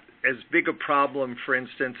 not as big a problem, for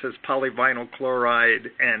instance, as polyvinyl chloride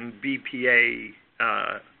and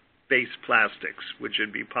BPA-based plastics, which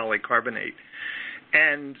would be polycarbonate.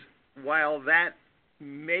 And while that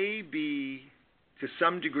may be to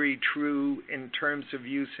some degree true in terms of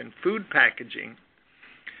use in food packaging,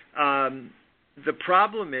 the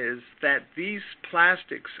problem is that these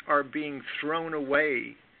plastics are being thrown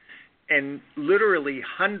away, and literally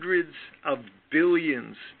hundreds of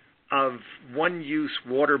billions of one-use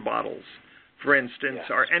water bottles, for instance,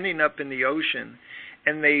 are ending up in the ocean,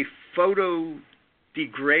 and they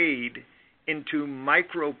photodegrade into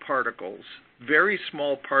microparticles, very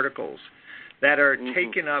small particles, that are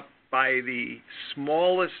taken up by the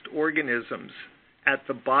smallest organisms at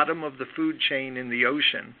the bottom of the food chain in the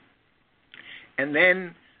ocean. And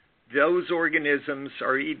then those organisms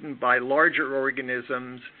are eaten by larger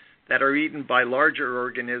organisms that are eaten by larger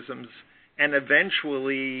organisms, and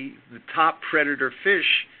eventually the top predator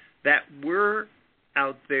fish that we're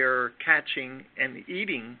out there catching and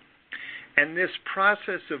eating. And this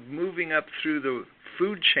process of moving up through the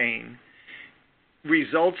food chain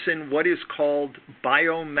results in what is called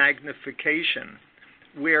biomagnification,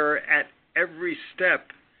 where at every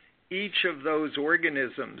step, each of those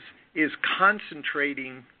organisms is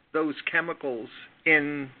concentrating those chemicals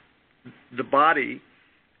in the body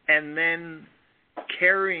and then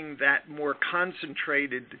carrying that more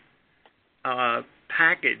concentrated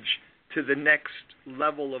package to the next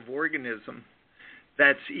level of organism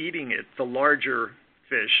that's eating it, the larger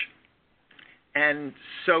fish. And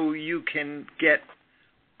so you can get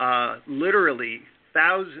literally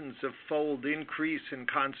thousands of fold increase in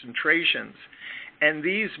concentrations. And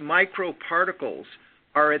these microparticles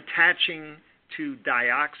are attaching to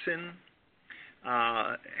dioxin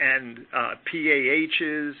and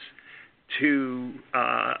PAHs, to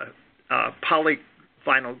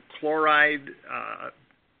polyvinyl chloride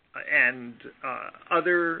and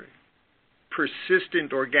other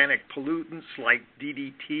persistent organic pollutants like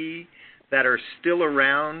DDT that are still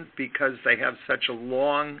around because they have such a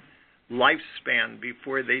long lifespan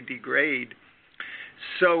before they degrade.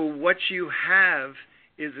 So what you have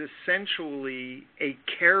is essentially a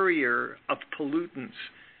carrier of pollutants,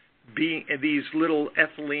 being these little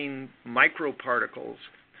ethylene microparticles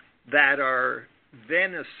that are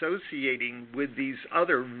then associating with these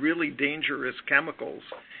other really dangerous chemicals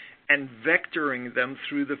and vectoring them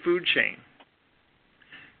through the food chain.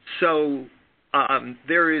 So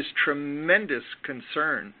there is tremendous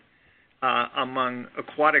concern among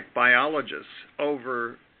aquatic biologists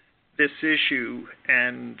over this issue,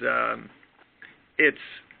 and it's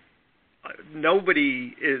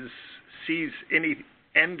nobody sees any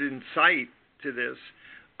end in sight to this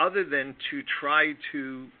other than to try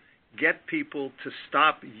to get people to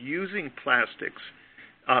stop using plastics,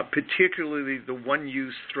 particularly the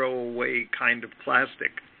one-use throwaway kind of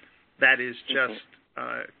plastic that is just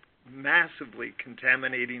massively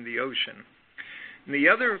contaminating the ocean. And the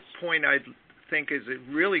other point I think is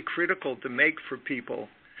really critical to make for people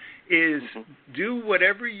is do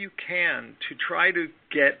whatever you can to try to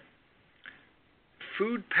get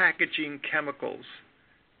food packaging chemicals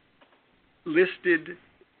listed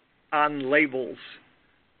on labels,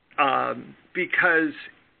 because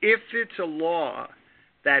if it's a law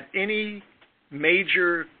that any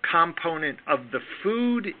major component of the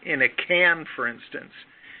food in a can, for instance,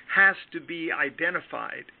 has to be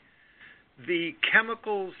identified, the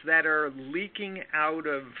chemicals that are leaking out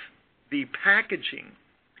of the packaging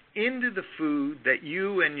into the food that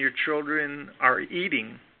you and your children are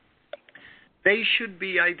eating they should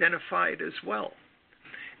be identified as well.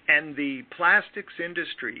 And the plastics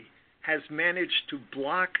industry has managed to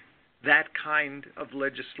block that kind of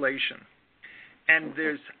legislation. And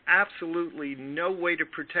there's absolutely no way to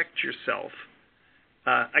protect yourself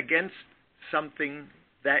against something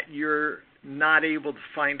that you're not able to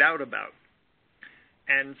find out about.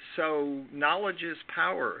 And so knowledge is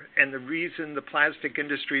power. And the reason the plastic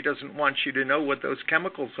industry doesn't want you to know what those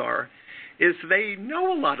chemicals are is they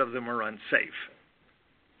know a lot of them are unsafe.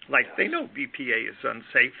 Like, they know BPA is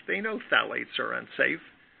unsafe. They know phthalates are unsafe.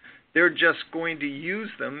 They're just going to use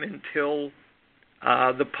them until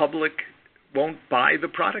the public won't buy the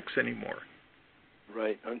products anymore.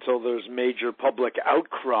 Right, until there's major public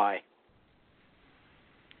outcry.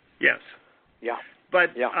 Yes. Yeah.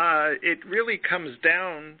 But it really comes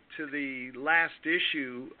down to the last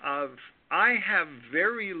issue of, I have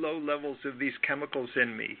very low levels of these chemicals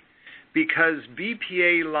in me because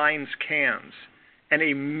BPA lines cans, and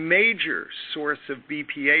a major source of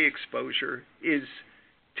BPA exposure is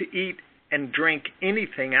to eat and drink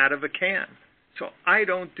anything out of a can. So I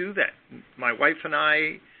don't do that. My wife and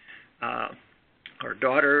I, our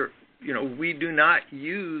daughter, we do not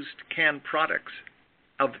use canned products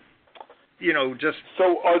of, just...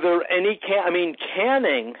 So are there any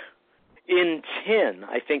canning in tin,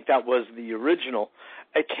 I think that was the original.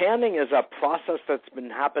 Canning is a process that's been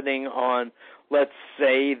happening on, let's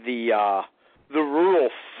say, the rural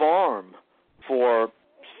farm for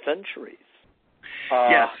centuries.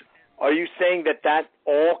 Yes. Are you saying that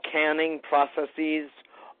all canning processes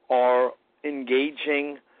are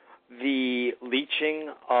engaging the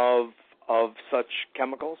leaching of such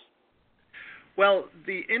chemicals? Well,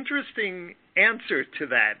 the interesting answer to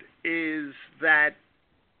that is that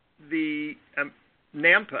the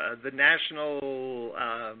NAMPA, the National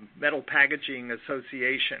Metal Packaging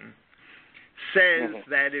Association, says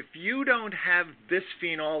that if you don't have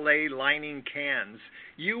bisphenol A lining cans,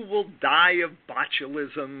 you will die of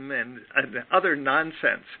botulism and other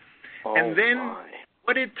nonsense. And then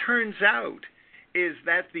what it turns out is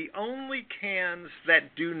that the only cans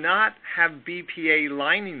that do not have BPA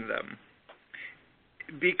lining them,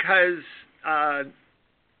 because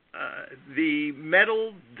the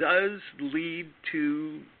metal does lead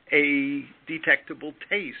to a detectable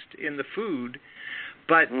taste in the food,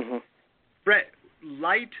 but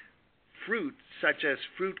light fruit, such as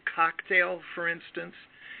fruit cocktail, for instance,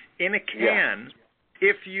 in a can,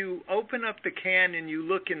 if you open up the can and you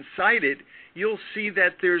look inside it, you'll see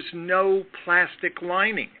that there's no plastic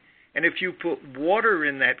lining. And if you put water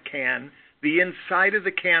in that can, the inside of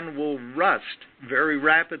the can will rust very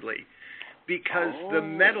rapidly because the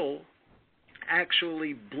metal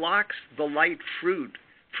actually blocks the light fruit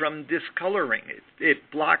from discoloring. It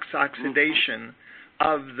blocks oxidation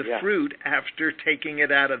of the fruit after taking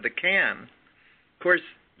it out of the can. Of course,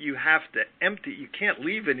 you have to empty. You can't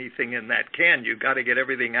leave anything in that can. You've got to get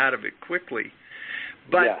everything out of it quickly.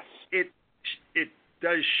 But it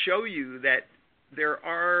does show you that there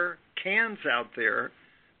are cans out there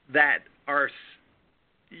that are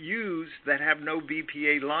used that have no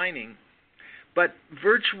BPA lining. But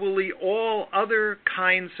virtually all other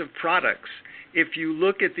kinds of products, if you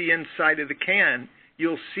look at the inside of the can,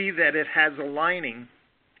 you'll see that it has a lining,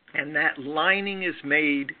 and that lining is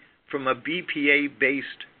made from a BPA-based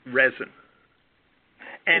resin.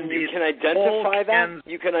 And you can identify that?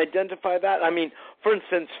 You can identify that? I mean, for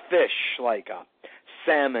instance, fish like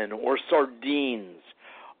salmon or sardines,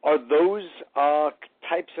 are those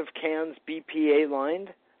types of cans BPA lined?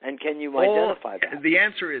 And can you identify that? The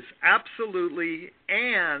answer is absolutely,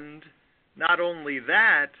 and not only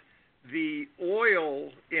that, the oil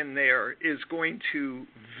in there is going to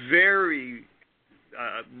very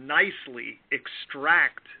nicely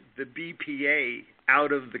extract the BPA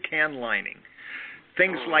out of the can lining.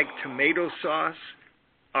 Things like tomato sauce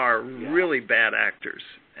are really bad actors.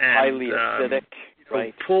 And, highly acidic,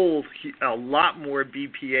 right? Pull a lot more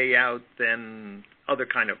BPA out than other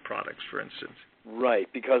kind of products, for instance. Right,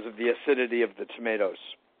 because of the acidity of the tomatoes,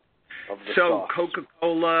 of the sauce. So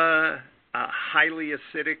Coca-Cola, highly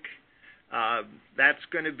acidic, that's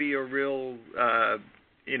going to be a real,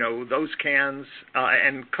 those cans,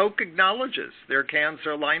 and Coke acknowledges their cans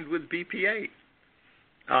are lined with BPA.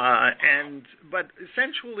 But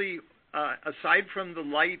essentially, aside from the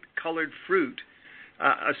light-colored fruit,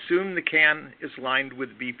 assume the can is lined with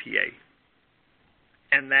BPA,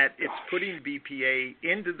 and that it's putting BPA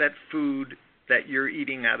into that food that you're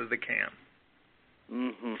eating out of the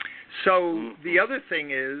can. So the other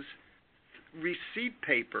thing is receipt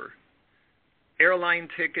paper, airline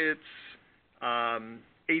tickets,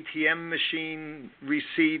 ATM machine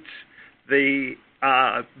receipts, the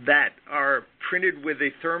that are printed with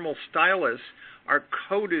a thermal stylus are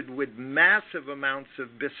coated with massive amounts of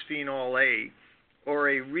bisphenol A, or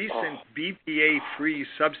a recent BPA-free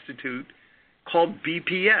substitute called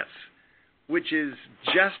BPS, which is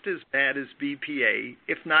just as bad as BPA,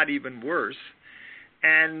 if not even worse.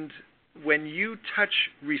 And when you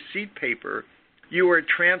touch receipt paper, you are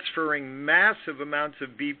transferring massive amounts of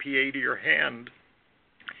BPA to your hand,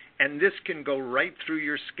 and this can go right through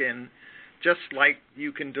your skin, just like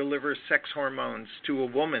you can deliver sex hormones to a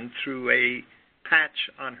woman through a patch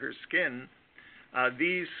on her skin.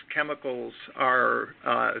 These chemicals are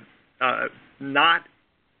not,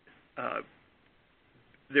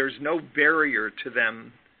 there's no barrier to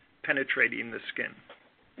them penetrating the skin.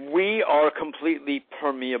 We are completely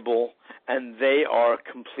permeable, and they are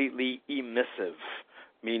completely emissive,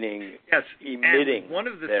 meaning emitting. And one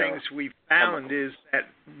of the things we found is that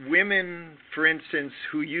women, for instance,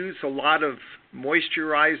 who use a lot of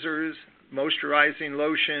moisturizers, moisturizing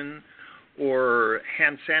lotion, or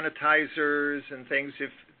hand sanitizers and things,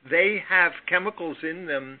 if they have chemicals in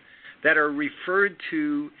them that are referred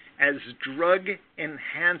to as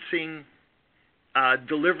drug-enhancing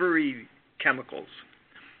delivery chemicals.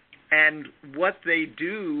 And what they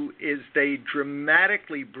do is they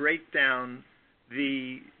dramatically break down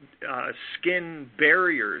the skin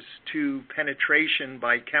barriers to penetration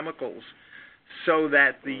by chemicals, so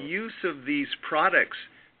that the use of these products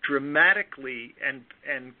dramatically,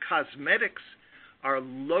 and cosmetics are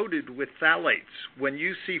loaded with phthalates. When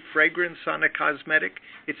you see fragrance on a cosmetic,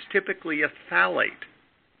 it's typically a phthalate,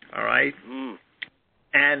 all right?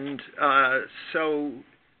 And so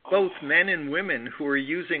both men and women who are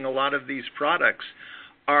using a lot of these products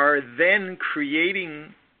are then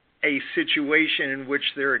creating a situation in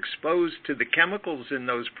which they're exposed to the chemicals in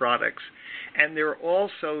those products, and they're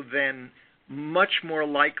also then much more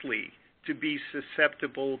likely to be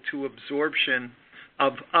susceptible to absorption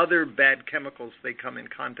of other bad chemicals they come in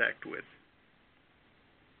contact with.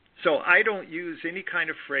 So I don't use any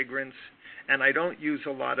kind of fragrance, and I don't use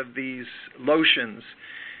a lot of these lotions.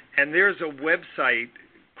 And there's a website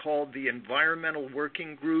called the Environmental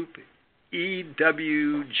Working Group,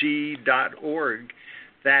 EWG.org,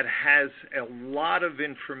 that has a lot of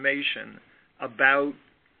information about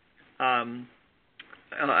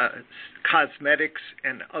cosmetics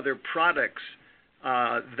and other products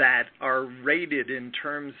that are rated in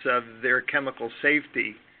terms of their chemical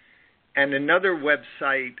safety. And another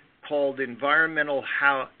website called Environmental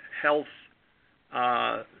Health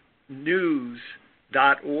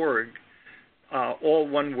News.org, all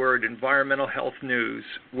one word, Environmental Health News,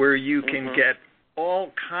 where you can get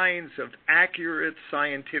all kinds of accurate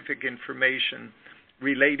scientific information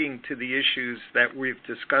relating to the issues that we've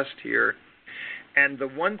discussed here. And the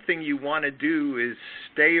one thing you want to do is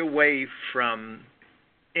stay away from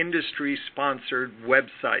industry-sponsored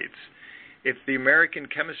websites. If the American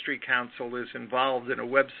Chemistry Council is involved in a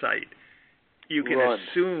website, you can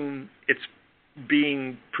assume it's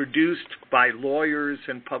being produced by lawyers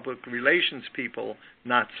and public relations people,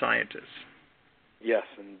 not scientists. Yes,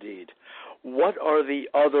 indeed. What are the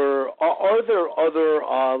other, are there other,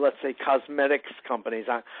 let's say, cosmetics companies?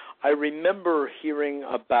 I remember hearing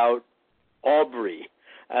about Aubrey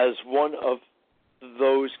as one of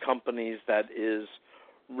those companies that is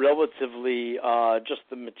relatively just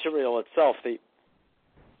the material itself, the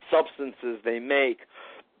substances they make,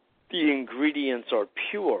 the ingredients are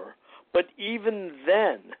pure, but even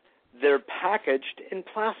then they're packaged in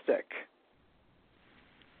plastic.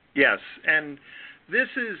 Yes, and this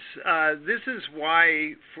is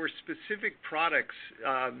why for specific products,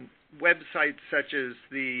 websites such as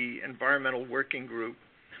the Environmental Working Group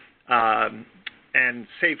and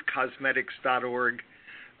safecosmetics.org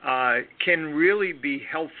can really be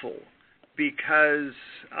helpful, because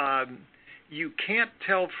you can't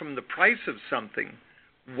tell from the price of something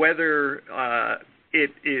whether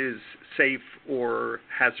it is safe or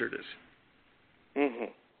hazardous.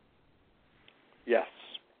 Yes.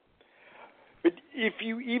 But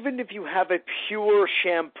even if you have a pure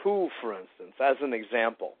shampoo, for instance, as an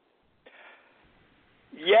example,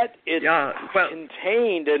 yet it's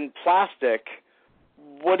contained in plastic,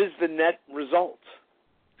 what is the net result?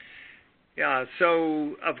 Yeah,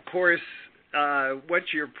 so of course,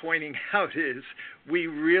 what you're pointing out is we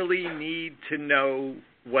really need to know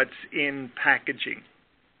what's in packaging.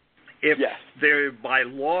 If by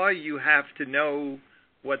law you have to know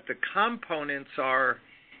what the components are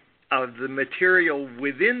of the material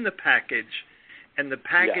within the package, and the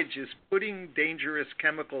package is putting dangerous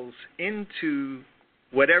chemicals into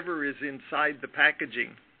whatever is inside the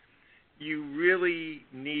packaging, you really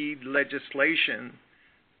need legislation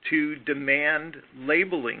to demand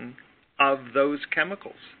labeling of those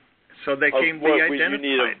chemicals so they can be identified. You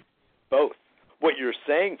need both. What you're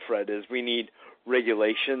saying, Fred, is we need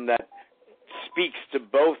regulation that speaks to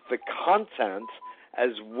both the content as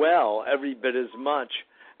well, every bit as much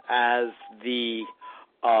as the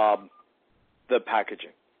packaging.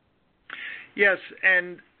 Yes,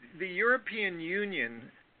 and the European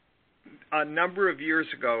Union, a number of years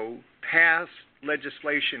ago, passed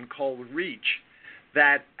legislation called REACH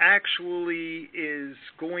that actually is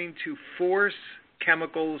going to force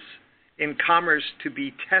chemicals in commerce to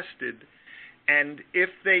be tested, and if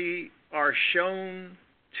they are shown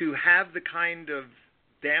to have the kind of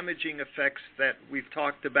damaging effects that we've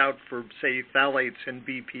talked about for, say, phthalates and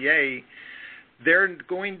BPA, they're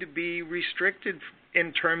going to be restricted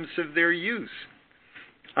in terms of their use.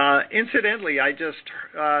 Incidentally, I just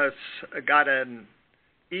got an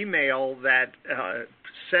email that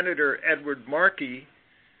Senator Edward Markey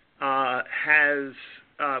has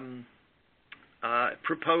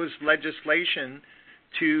proposed legislation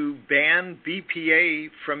to ban BPA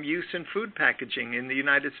from use in food packaging in the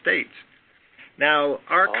United States. Now,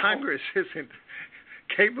 our Congress isn't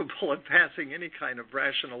capable of passing any kind of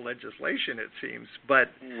rational legislation, it seems, but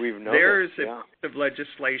there's a piece of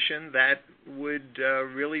legislation that would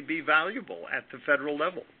really be valuable at the federal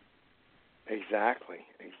level. Exactly.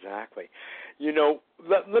 You know,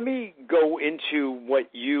 let me go into what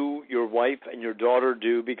you, your wife, and your daughter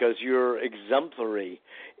do, because you're exemplary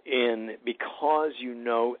because you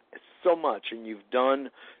know so much and you've done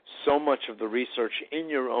so much of the research in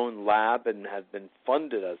your own lab and have been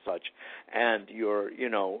funded as such, and you're,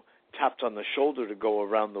 tapped on the shoulder to go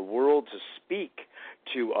around the world to speak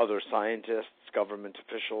to other scientists, government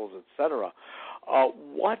officials, etc.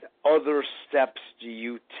 What other steps do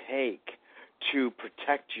you take to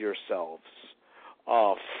protect yourselves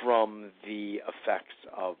from the effects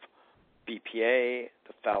of BPA,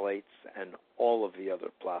 the phthalates, and all of the other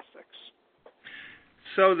plastics?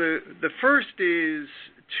 So the first is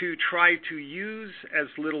to try to use as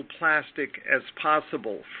little plastic as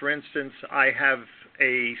possible. For instance, I have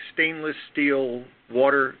a stainless steel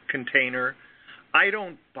water container. I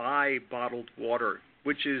don't buy bottled water,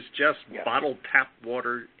 which is just bottled tap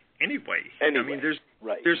water anyway. I mean,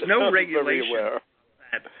 there's no regulation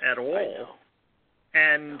at all.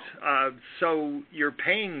 And so you're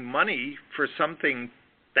paying money for something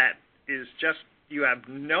that is just, you have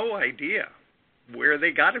no idea where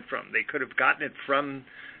they got it from. They could have gotten it from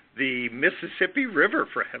the Mississippi River,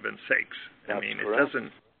 for heaven's sakes. That's correct. It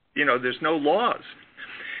doesn't, there's no laws.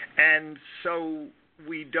 And so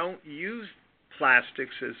we don't use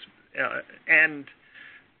plastics as, and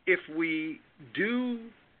if we do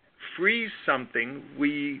freeze something,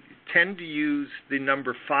 we tend to use the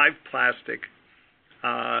number 5 plastic,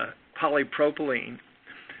 polypropylene,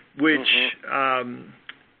 which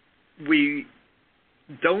we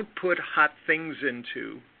don't put hot things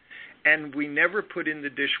into, and we never put in the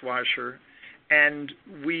dishwasher, and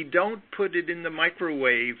we don't put it in the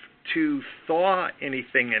microwave to thaw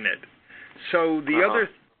anything in it. So the other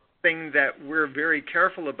thing that we're very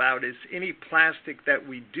careful about is any plastic that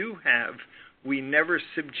we do have, we never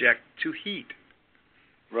subject to heat.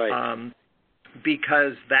 Right.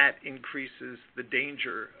 Because that increases the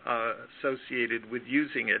danger associated with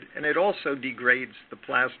using it, and it also degrades the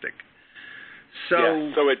plastic.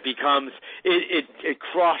 So it becomes it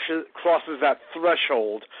crosses that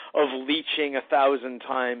threshold of leaching 1,000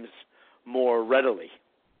 times more readily.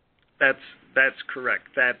 That's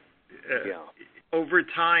correct. That over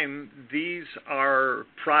time, these are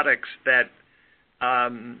products that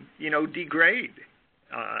degrade,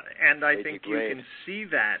 and I think you can see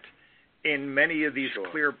that in many of these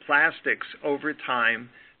clear plastics over time.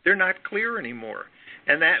 They're not clear anymore.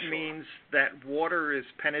 And that means that water is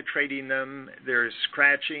penetrating them, there's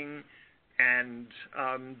scratching, and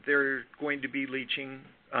they're going to be leaching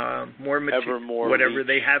more material, whatever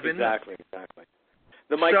they have in them. Exactly.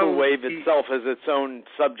 The microwave itself is its own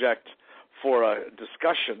subject for a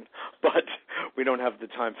discussion, but we don't have the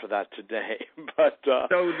time for that today. But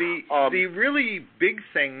so the really big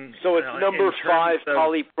thing. So it's number 5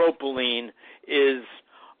 polypropylene is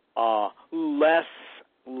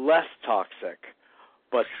less toxic,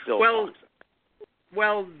 but still toxic.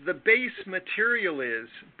 Well, the base material is,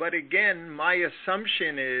 but again, my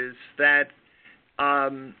assumption is that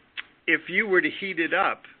if you were to heat it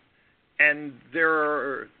up, and there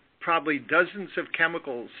are probably dozens of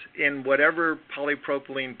chemicals in whatever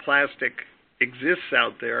polypropylene plastic exists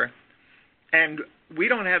out there, and we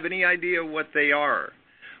don't have any idea what they are.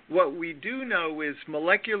 What we do know is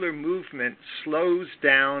molecular movement slows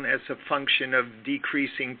down as a function of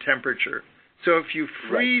decreasing temperature. So if you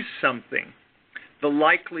freeze something, the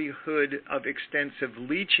likelihood of extensive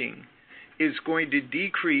leaching is going to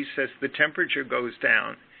decrease as the temperature goes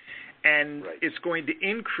down, and it's going to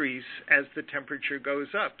increase as the temperature goes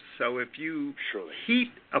up. So if you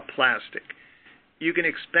heat a plastic, you can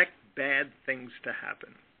expect bad things to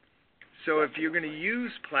happen. So if you're going to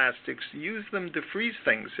use plastics, use them to freeze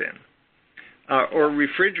things in or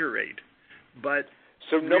refrigerate. But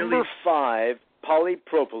so number 5,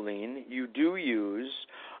 polypropylene, you do use,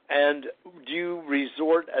 and do you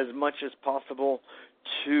resort as much as possible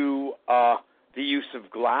to the use of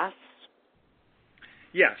glass?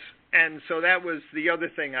 Yes, and so that was the other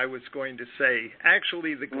thing I was going to say.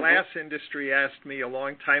 Actually, the glass industry asked me a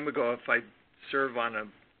long time ago if I'd serve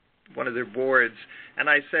on one of their boards, and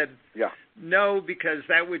I said no, because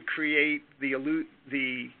that would create the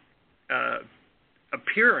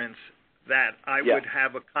appearance that I would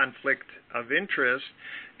have a conflict of interest,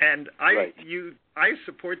 and I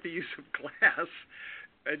support the use of glass,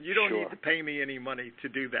 and you don't need to pay me any money to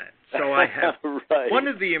do that. So I have one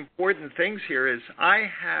of the important things here is I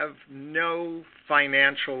have no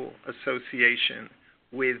financial association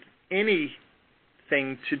with anything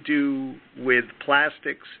to do with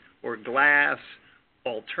plastics or glass,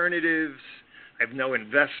 alternatives. I have no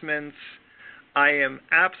investments. I am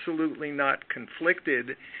absolutely not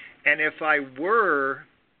conflicted, and if I were,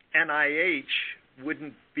 NIH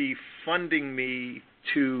wouldn't be funding me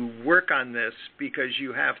to work on this because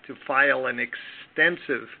you have to file an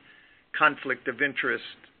extensive conflict of interest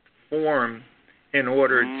form in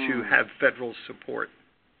order to have federal support.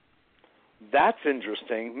 That's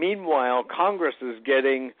interesting. Meanwhile, Congress is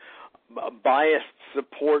getting biased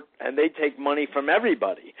support, and they take money from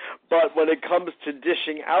everybody. But when it comes to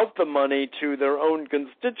dishing out the money to their own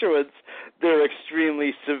constituents, they're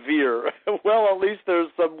extremely severe. Well, at least there's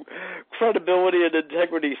some credibility and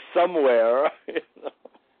integrity somewhere.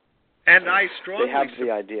 And I strongly they have the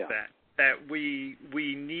support idea that we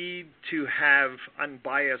need to have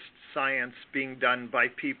unbiased science being done by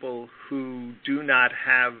people who do not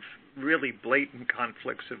have really blatant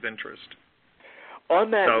conflicts of interest. On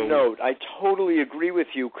that note, I totally agree with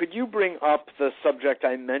you. Could you bring up the subject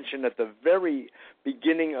I mentioned at the very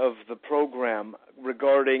beginning of the program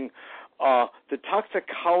regarding the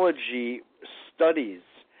toxicology studies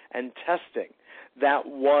and testing that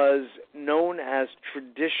was known as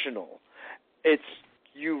traditional?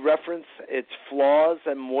 You reference its flaws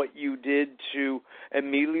and what you did to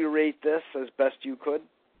ameliorate this as best you could?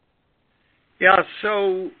 Yeah,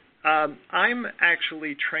 so I'm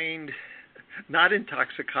actually trained not in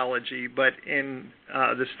toxicology, but in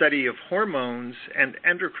the study of hormones and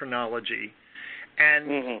endocrinology.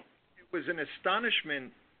 And it was an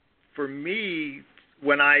astonishment for me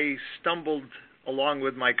when I stumbled, along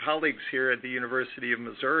with my colleagues here at the University of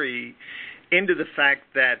Missouri, into the fact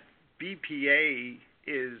that BPA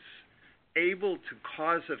is able to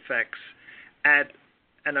cause effects at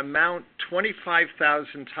an amount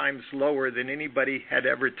 25,000 times lower than anybody had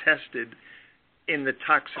ever tested in the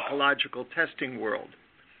toxicological testing world.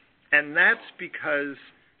 And that's because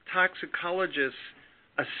toxicologists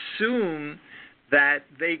assume that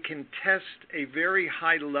they can test a very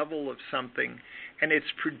high level of something, and it's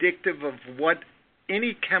predictive of what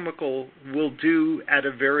any chemical will do at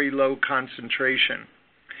a very low concentration.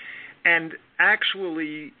 And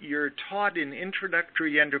actually, you're taught in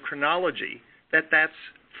introductory endocrinology that that's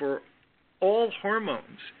for all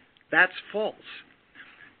hormones. That's false.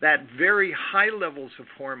 That very high levels of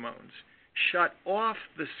hormones shut off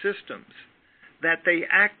the systems that they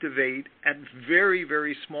activate at very,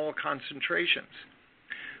 very small concentrations.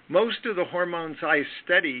 Most of the hormones I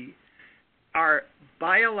study are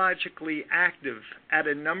biologically active at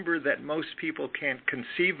a number that most people can't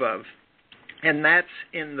conceive of, and that's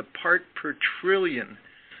in the part per trillion.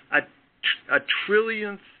 A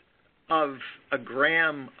trillionth of a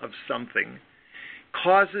gram of something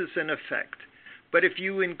causes an effect. But if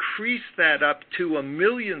you increase that up to a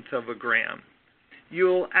millionth of a gram,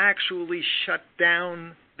 you'll actually shut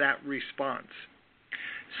down that response.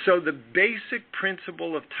 So the basic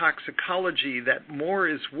principle of toxicology, that more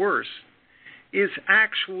is worse, is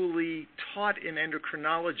actually taught in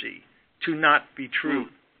endocrinology to not be true.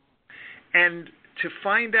 And to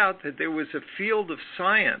find out that there was a field of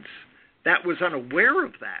science that was unaware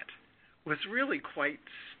of that was really quite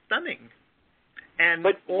stunning. And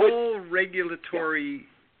all regulatory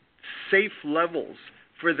safe levels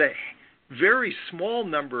for the very small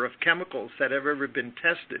number of chemicals that have ever been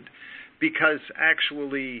tested, because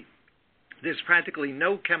actually there's practically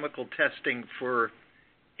no chemical testing for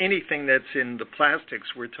anything that's in the plastics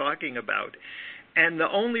we're talking about. And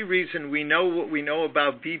the only reason we know what we know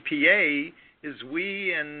about BPA is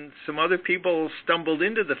we and some other people stumbled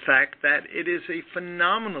into the fact that it is a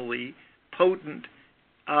phenomenally potent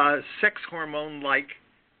sex hormone-like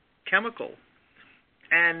chemical.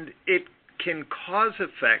 And it can cause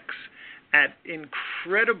effects at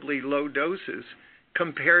incredibly low doses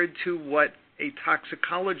compared to what a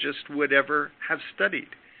toxicologist would ever have studied.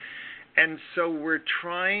 And so we're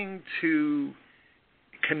trying to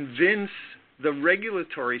convince the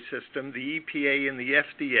regulatory system, the EPA and the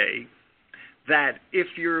FDA, that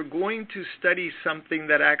if you're going to study something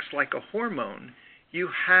that acts like a hormone, you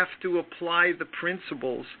have to apply the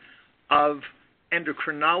principles of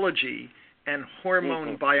endocrinology and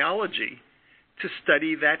hormone biology to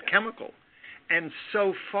study that chemical. And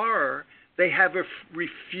so far, they have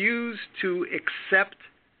refused to accept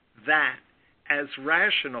that as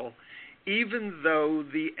rational, even though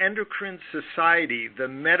the Endocrine Society, the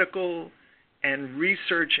medical and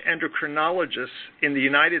research endocrinologists in the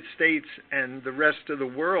United States and the rest of the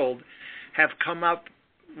world have come out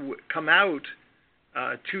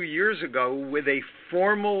 2 years ago with a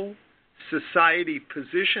formal society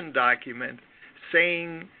position document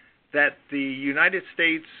saying that the United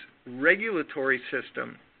States regulatory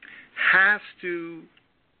system has to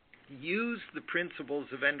use the principles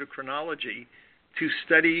of endocrinology to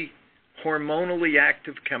study hormonally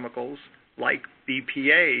active chemicals like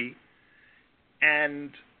BPA.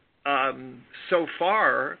 And so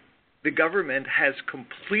far, the government has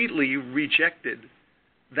completely rejected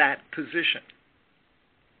that position.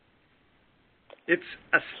 It's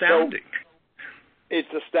astounding. It's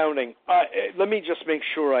astounding. Let me just make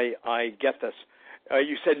sure I get this.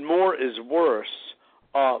 You said more is worse.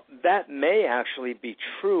 That may actually be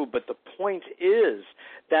true, but the point is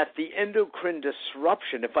that the endocrine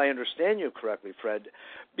disruption, if I understand you correctly, Fred,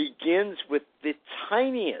 begins with the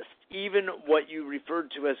tiniest, even what you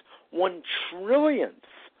referred to as 1/1,000,000th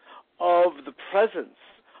of the presence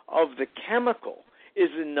of the chemical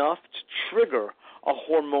is enough to trigger a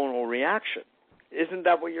hormonal reaction. Isn't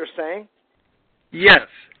that what you're saying? Yes,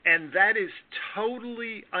 and that is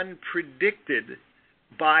totally unpredicted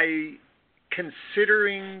by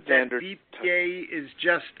considering that BPA is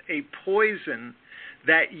just a poison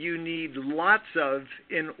that you need lots of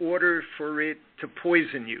in order for it to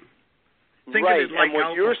poison you. Think right, of it like and what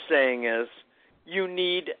alcohol. You're saying is you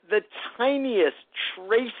need the tiniest,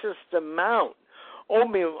 tracest amount,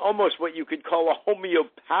 almost what you could call a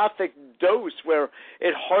homeopathic dose where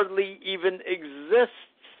it hardly even exists,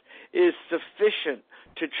 is sufficient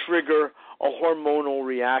to trigger a hormonal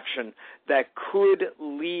reaction that could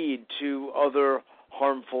lead to other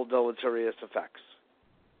harmful, deleterious effects.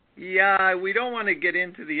 Yeah, we don't want to get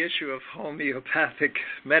into the issue of homeopathic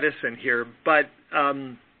medicine here, but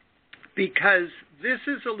because this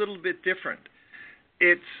is a little bit different.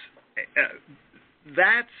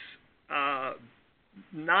 That's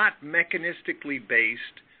not mechanistically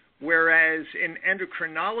based, whereas in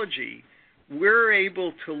endocrinology, we're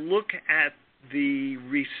able to look at the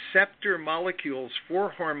receptor molecules for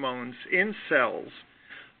hormones in cells,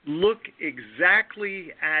 look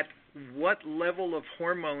exactly at what level of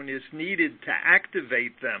hormone is needed to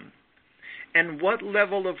activate them, and what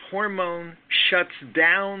level of hormone shuts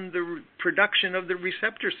down the production of the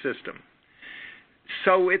receptor system.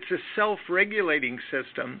 So it's a self-regulating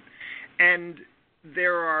system, and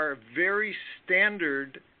there are very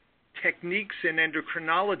standard techniques in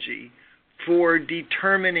endocrinology for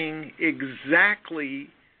determining exactly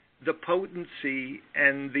the potency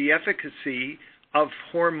and the efficacy of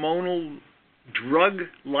hormonal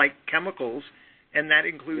drug-like chemicals, and that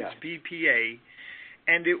includes BPA.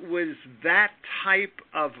 And it was that type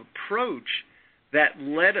of approach that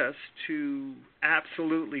led us to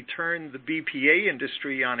absolutely turn the BPA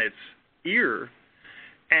industry on its ear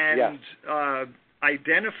and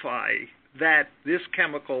identify that this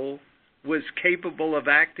chemical was capable of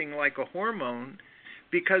acting like a hormone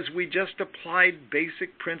because we just applied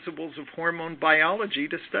basic principles of hormone biology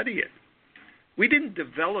to study it. We didn't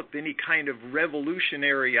develop any kind of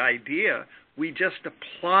revolutionary idea. We just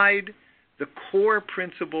applied the core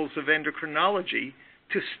principles of endocrinology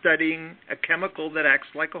to studying a chemical that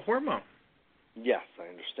acts like a hormone. Yes, I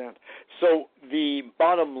understand. So the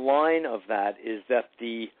bottom line of that is that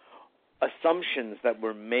the assumptions that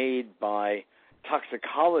were made by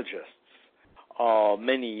toxicologists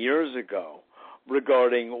many years ago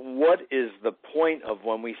regarding what is the point of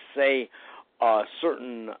when we say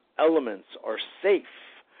certain elements are safe,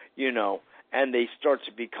 and they start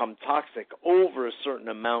to become toxic over a certain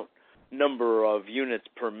number of units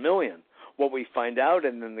per million. What we find out,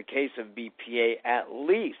 and in the case of BPA at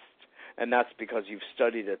least, and that's because you've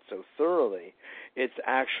studied it so thoroughly, it's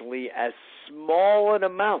actually as small an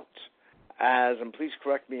amount as, and please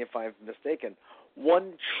correct me if I'm mistaken,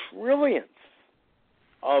 1/trillionth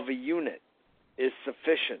of a unit is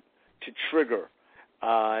sufficient to trigger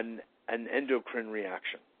an endocrine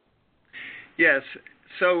reaction. Yes.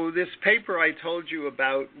 So this paper I told you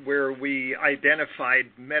about, where we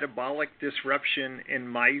identified metabolic disruption in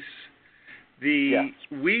mice,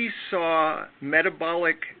 we saw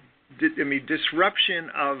disruption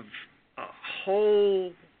of a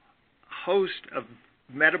whole host of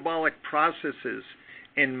metabolic processes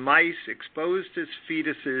in mice exposed as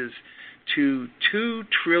fetuses to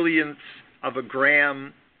 2/trillionths of a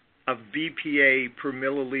gram of BPA per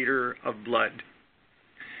milliliter of blood.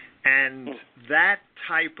 And that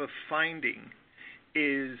type of finding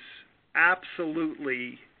is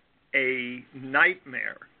absolutely a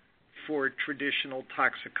nightmare for traditional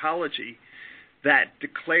toxicology, that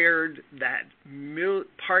declared that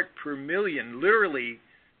part per million literally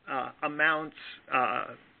amounts,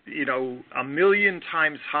 1,000,000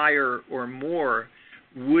 times higher or more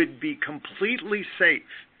would be completely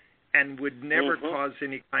safe and would never cause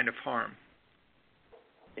any kind of harm.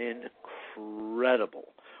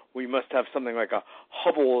 Incredible. We must have something like a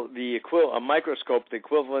Hubble, a microscope, the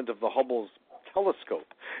equivalent of the Hubble's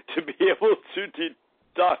telescope, to be able to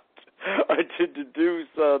deduct or to deduce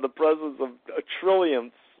the presence of a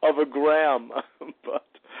trillionth of a gram. But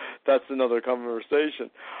that's another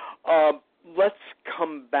conversation. Let's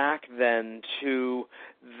come back then to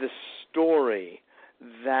the story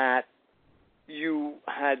that you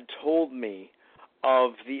had told me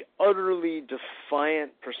of the utterly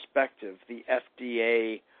defiant perspective the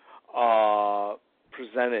FDA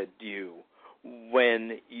presented you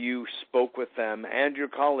when you spoke with them and your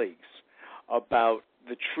colleagues about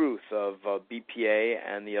the truth of BPA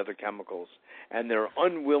and the other chemicals, and their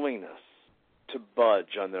unwillingness to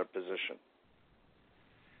budge on their position.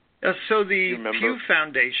 So the Pew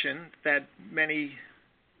Foundation, that many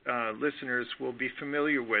listeners will be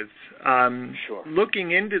familiar with,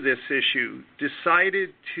 looking into this issue,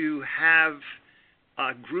 decided to have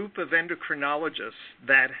a group of endocrinologists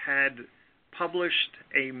that had published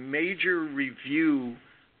a major review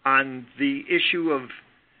on the issue of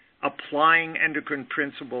applying endocrine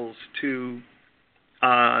principles to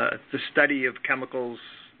the study of chemicals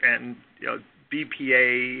and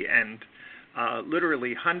BPA and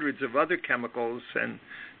literally hundreds of other chemicals. And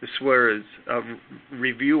this was a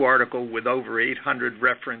review article with over 800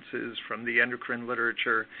 references from the endocrine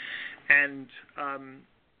literature. And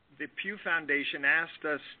the Pew Foundation asked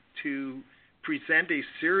us to present a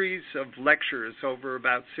series of lectures over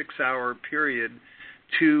about a 6-hour period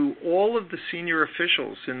to all of the senior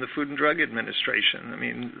officials in the Food and Drug Administration. I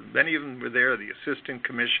mean, many of them were there, the assistant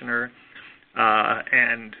commissioner,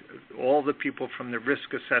 and all the people from the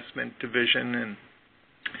risk assessment division. And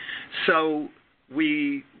so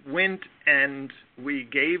we went and we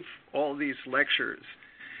gave all these lectures.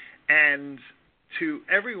 And to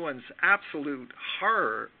everyone's absolute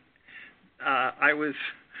horror,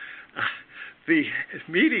 the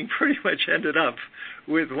meeting pretty much ended up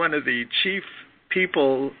with one of the chief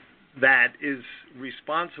people that is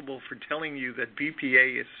responsible for telling you that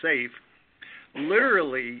BPA is safe,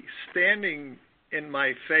 literally standing in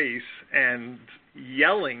my face and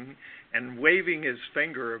yelling and waving his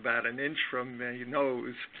finger about an inch from my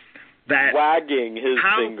nose. That wagging his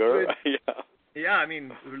finger. Yeah, I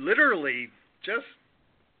mean, literally just,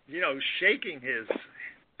 shaking his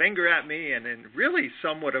finger at me and in really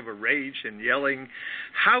somewhat of a rage and yelling,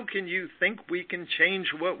 how can you think we can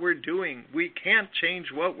change what we're doing? We can't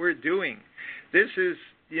change what we're doing. This is,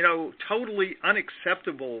 totally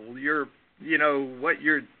unacceptable. What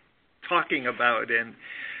you're talking about. And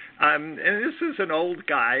this is an old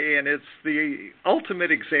guy, and it's the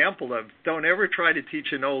ultimate example of don't ever try to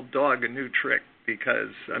teach an old dog a new trick, because,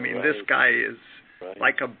 this guy is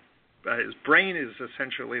like his brain is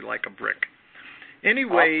essentially like a brick.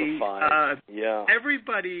 Anyway,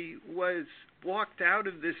 everybody was walked out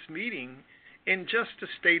of this meeting in just a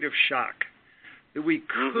state of shock. We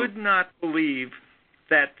could not believe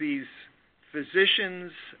that these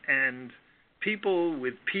physicians and people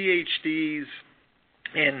with PhDs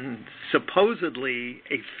in supposedly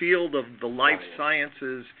a field of the life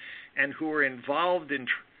sciences and who are involved in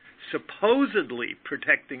supposedly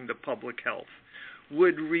protecting the public health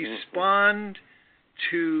would respond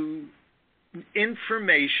to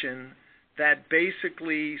information that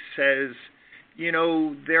basically says,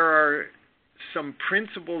 there are some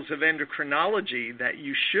principles of endocrinology that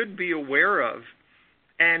you should be aware of,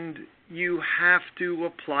 and you have to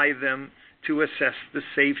apply them to assess the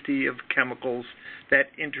safety of chemicals that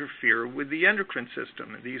interfere with the endocrine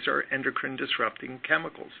system. These are endocrine disrupting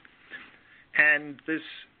chemicals. And this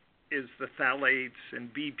is the phthalates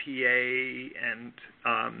and BPA and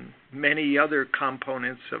many other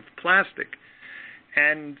components of plastic.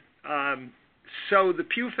 And so the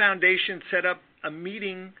Pew Foundation set up a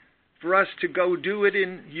meeting for us to go do it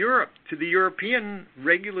in Europe, to the European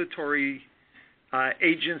regulatory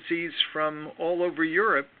agencies from all over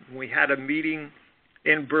Europe. We had a meeting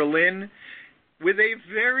in Berlin with a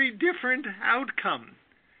very different outcome.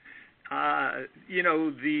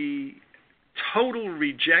 The total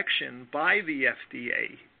rejection by the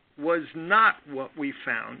FDA was not what we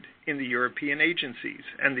found in the European agencies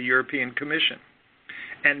and the European Commission.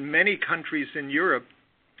 And many countries in Europe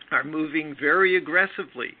are moving very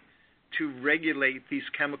aggressively to regulate these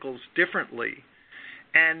chemicals differently.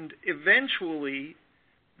 And eventually,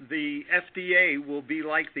 the FDA will be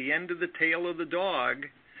like the end of the tail of the dog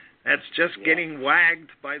that's just getting wagged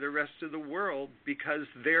by the rest of the world because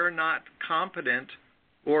they're not competent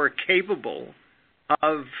or capable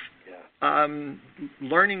of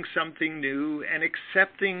learning something new and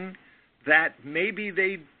accepting that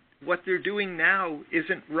maybe what they're doing now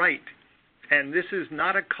isn't right. And this is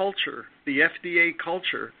not a culture. The FDA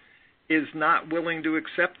culture is not willing to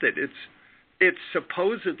accept it. It's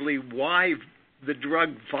supposedly why the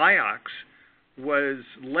drug Vioxx was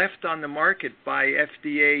left on the market by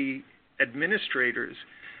FDA administrators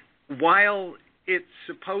while it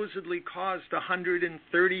supposedly caused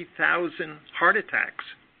 130,000 heart attacks.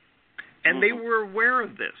 And they were aware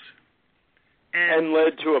of this. And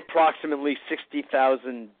led to approximately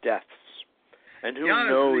 60,000 deaths. And who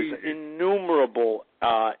knows, innumerable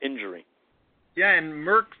injury. Yeah, and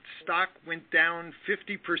Merck's stock went down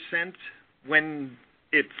 50% when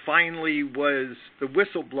it finally was the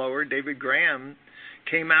whistleblower, David Graham,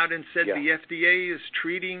 came out and said the FDA is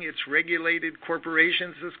treating its regulated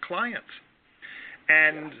corporations as clients.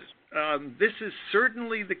 And this is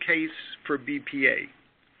certainly the case for BPA.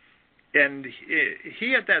 And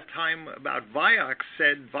he at that time about Vioxx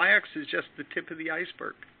said Vioxx is just the tip of the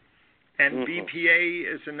iceberg. And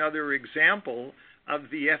BPA is another example of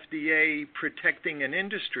the FDA protecting an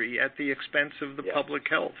industry at the expense of the public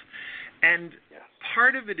health. And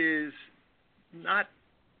part of it is not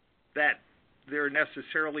that they're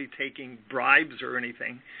necessarily taking bribes or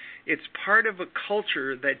anything. It's part of a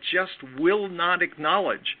culture that just will not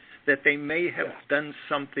acknowledge that they may have done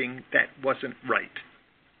something that wasn't right.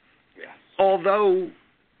 Although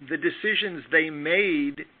the decisions they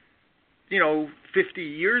made, 50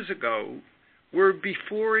 years ago were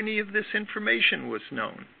before any of this information was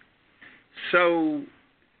known. So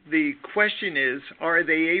the question is, are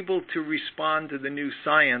they able to respond to the new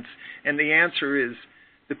science? And the answer is,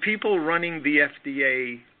 the people running the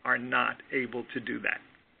FDA are not able to do that.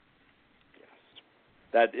 Yes.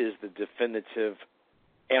 That is the definitive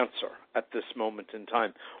answer at this moment in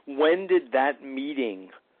time. When did that meeting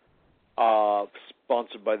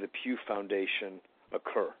sponsored by the Pew Foundation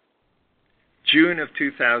occur? June of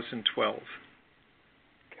 2012. Okay.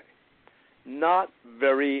 Not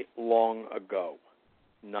very long ago.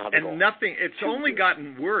 Not at all. And nothing, it's only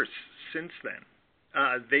gotten worse since then.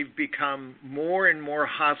 They've become more and more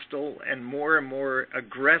hostile and more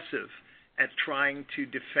aggressive at trying to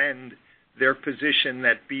defend their position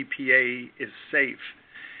that BPA is safe,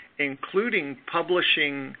 including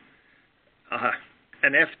publishing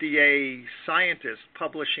an FDA scientist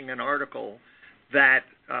publishing an article that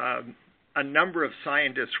a number of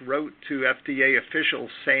scientists wrote to FDA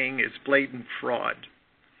officials saying is blatant fraud.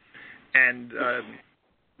 And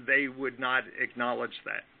they would not acknowledge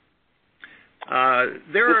that. Go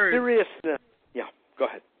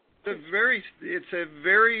ahead. It's a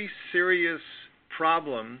very serious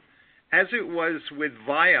problem, as it was with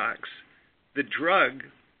Vioxx, the drug.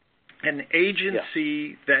 An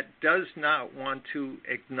agency that does not want to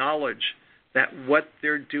acknowledge that what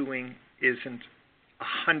they're doing isn't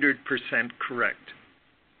 100% correct.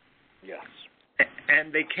 Yes.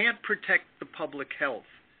 And they can't protect the public health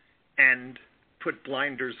and put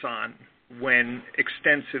blinders on when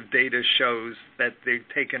extensive data shows that they've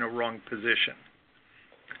taken a wrong position.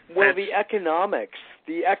 Well, the economic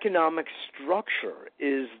structure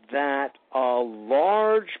is that a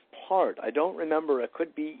large part, I don't remember, it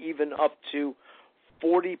could be even up to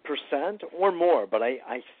 40% or more, but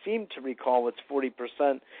I seem to recall it's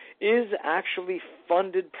 40%, is actually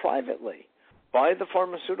funded privately by the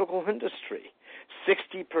pharmaceutical industry.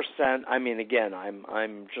 60%, I mean, again,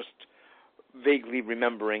 I'm just vaguely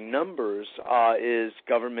remembering numbers, is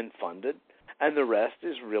government funded, and the rest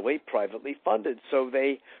is really privately funded. So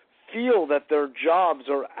they feel that their jobs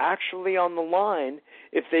are actually on the line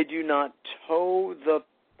if they do not toe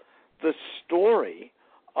the story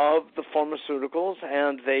of the pharmaceuticals,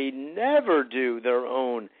 and they never do their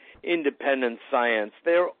own independent science.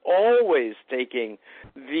 They're always taking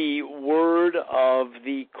the word of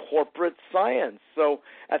the corporate science. So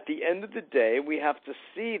at the end of the day, we have to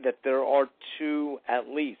see that there are two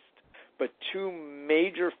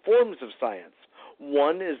major forms of science.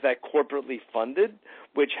 One is that corporately funded,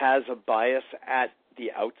 which has a bias at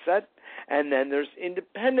the outset, and then there's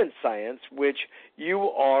independent science, which you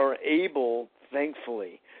are able,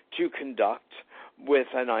 thankfully, to conduct with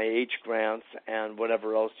NIH grants and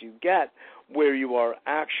whatever else you get, where you are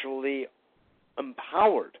actually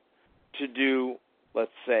empowered to do,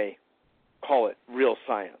 let's say, call it real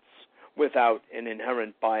science, without an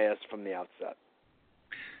inherent bias from the outset.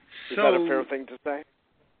 Is that a fair thing to say?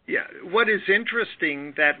 Yeah. What is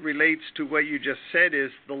interesting that relates to what you just said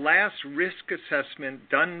is the last risk assessment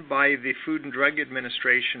done by the Food and Drug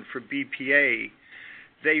Administration for BPA,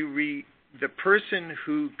 the person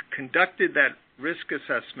who conducted that risk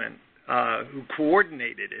assessment, who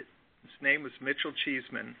coordinated it, his name was Mitchell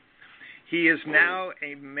Cheeseman. He is now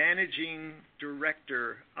a managing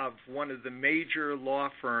director of one of the major law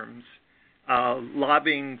firms,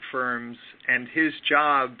 lobbying firms, and his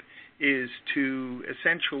job is to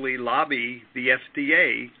essentially lobby the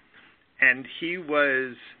FDA, and he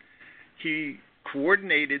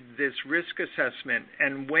coordinated this risk assessment,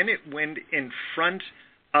 and when it went in front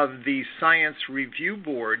of the Science Review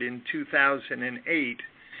Board in 2008,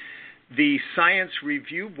 the Science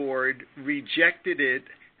Review Board rejected it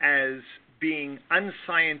as being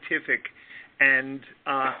unscientific and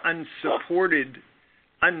unsupported,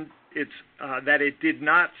 that it did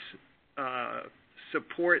not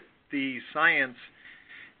support the science.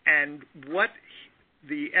 And what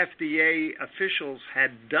the FDA officials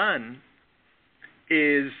had done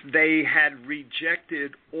is they had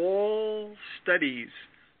rejected all studies,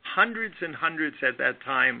 hundreds and hundreds at that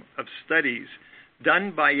time of studies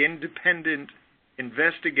done by independent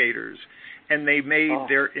investigators, and they made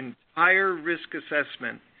their entire risk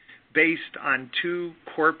assessment based on two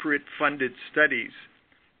corporate-funded studies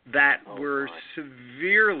that were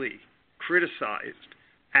severely criticized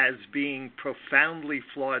as being profoundly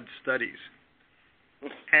flawed studies.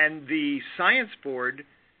 And the Science Board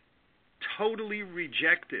totally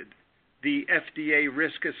rejected the FDA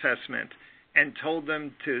risk assessment and told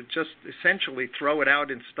them to just essentially throw it out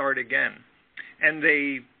and start again. And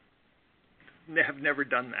they have never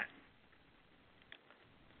done that.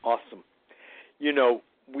 Awesome. You know,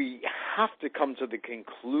 we have to come to the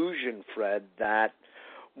conclusion, Fred, that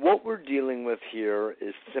what we're dealing with here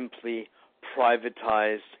is simply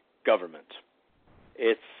privatized government.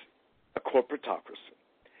 It's a corporatocracy.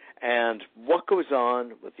 And what goes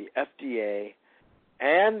on with the FDA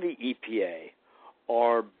and the EPA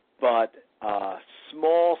are but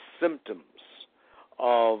small symptoms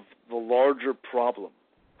of the larger problem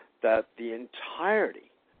that the entirety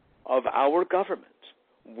of our government,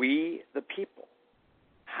 we the people,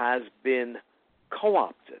 has been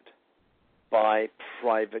co-opted by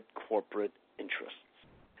private corporate interests.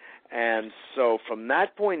 And so from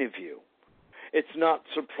that point of view, it's not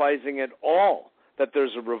surprising at all that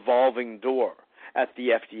there's a revolving door at the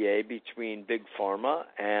FDA between Big Pharma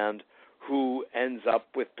and who ends up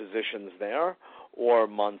with positions there, or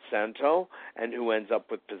Monsanto and who ends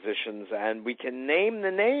up with positions, and we can name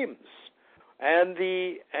the names and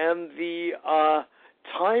the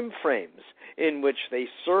time frames in which they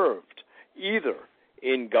served, either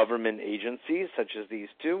in government agencies such as these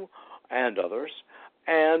two and others,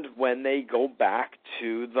 and when they go back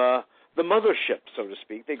to the mothership, so to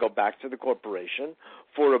speak, they go back to the corporation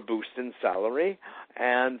for a boost in salary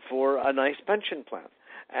and for a nice pension plan.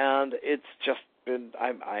 And it's just been,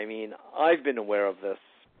 I've been aware of this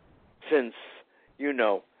since,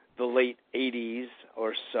 the late 80s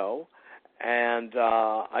or so, and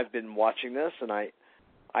I've been watching this, and I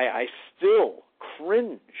still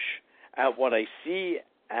cringe at what I see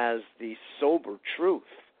as the sober truth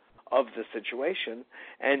of the situation,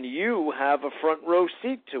 and you have a front row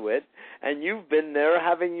seat to it, and you've been there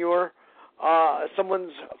having your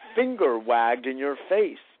someone's finger wagged in your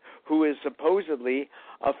face, who is supposedly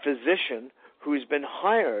a physician who's been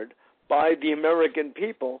hired by the American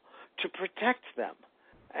people to protect them.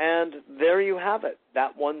 And there you have it,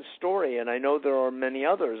 that one story, and I know there are many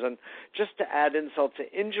others. And just to add insult to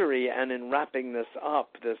injury, and in wrapping this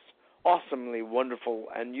up, this awesomely wonderful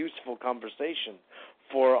and useful conversation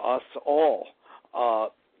for us all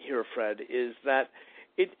here, Fred, is that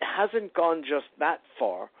it hasn't gone just that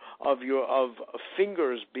far of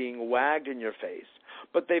fingers being wagged in your face,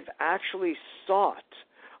 but they've actually sought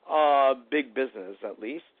big business, at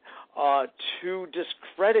least, to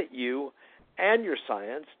discredit you and your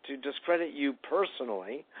science, to discredit you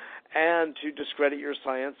personally, and to discredit your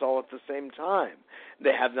science all at the same time.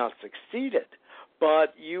 They have not succeeded,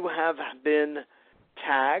 but you have been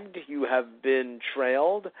tagged, you have been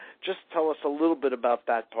trailed. Just tell us a little bit about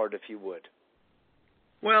that part, if you would.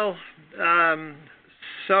 Well, I've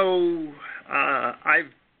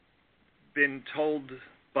been told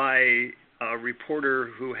by a reporter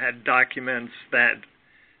who had documents that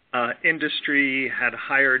industry had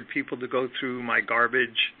hired people to go through my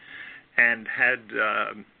garbage and had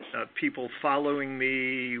people following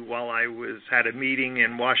me while I was at a meeting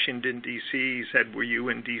in Washington, D.C. He said, "Were you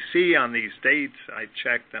in D.C. on these dates?" I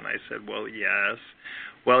checked and I said, "Well, yes."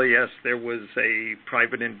 "Well, yes, there was a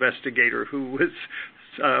private investigator who was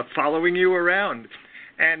following you around."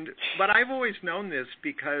 But I've always known this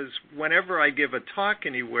because whenever I give a talk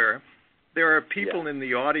anywhere, there are people in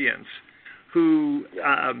the audience who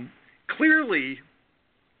clearly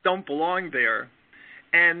don't belong there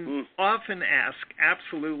and often ask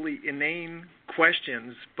absolutely inane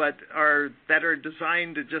questions, but that are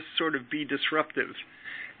designed to just sort of be disruptive.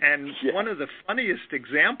 And one of the funniest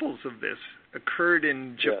examples of this occurred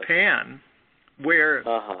in Japan, where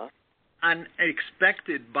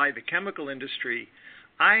unexpected by the chemical industry,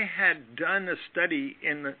 I had done a study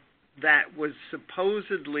that was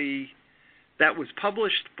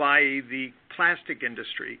published by the plastic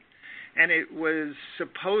industry, and it was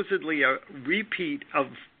supposedly a repeat of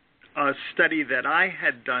a study that I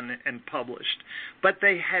had done and published, but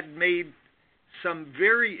they had made some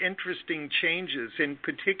very interesting changes. In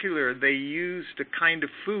particular, they used a kind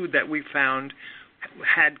of food that we found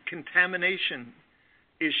had contamination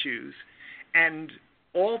issues and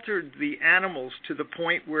altered the animals to the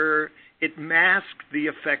point where it masked the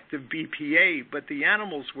effect of BPA, but the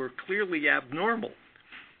animals were clearly abnormal.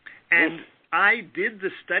 And I did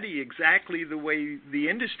the study exactly the way the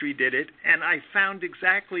industry did it, and I found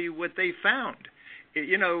exactly what they found.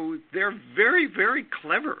 You know, they're very, very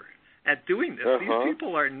clever at doing this. These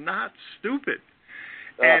people are not stupid.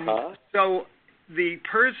 And so the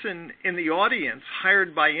person in the audience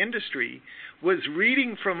hired by industry was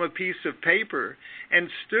reading from a piece of paper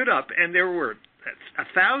and stood up, and there were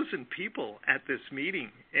 1,000 people at this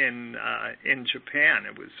meeting in Japan.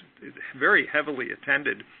 It was very heavily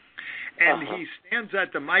attended. And he stands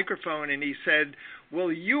at the microphone and he said,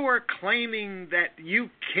 "Well, you are claiming that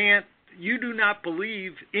you do not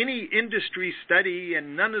believe any industry study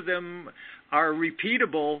and none of them are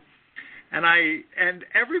repeatable." And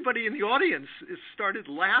everybody in the audience started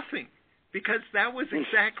laughing because that was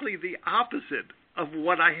exactly the opposite of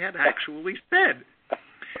what I had actually said.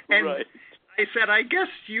 And I said, "I guess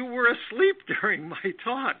you were asleep during my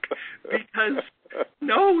talk because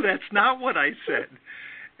no, that's not what I said."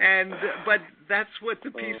 But that's what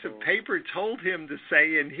the piece of paper told him to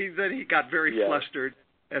say, and then he got very flustered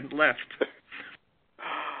and left.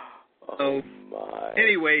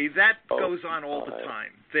 Anyway, that goes on all the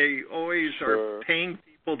time. They always are paying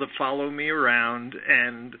people to follow me around,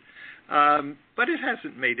 but it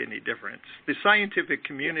hasn't made any difference. The scientific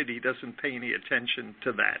community doesn't pay any attention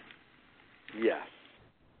to that. Yes,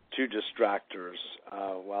 two distractors.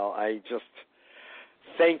 Well, I just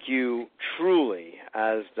thank you truly,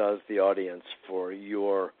 as does the audience, for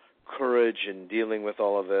your courage in dealing with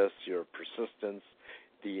all of this, your persistence,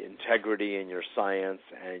 the integrity in your science,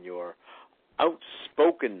 and your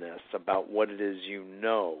outspokenness about what it is you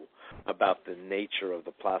know about the nature of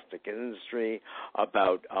the plastic industry,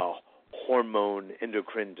 about hormone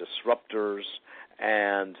endocrine disruptors,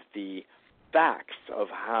 and the facts of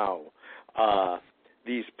how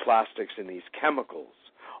these plastics and these chemicals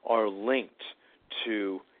are linked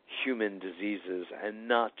to human diseases, and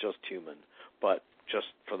not just human, but just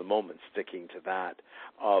for the moment sticking to that,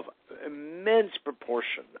 of immense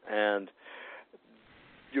proportion. And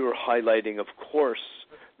you're highlighting, of course,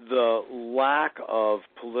 the lack of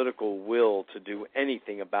political will to do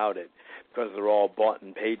anything about it because they're all bought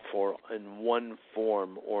and paid for in one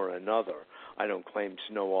form or another. I don't claim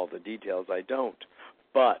to know all the details. I don't.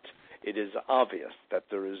 But it is obvious that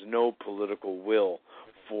there is no political will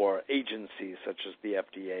for agencies such as the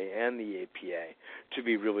FDA and the APA to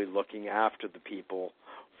be really looking after the people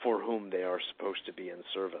for whom they are supposed to be in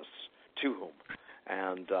service, to whom.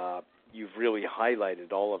 And you've really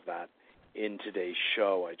highlighted all of that in today's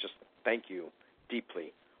show. I just thank you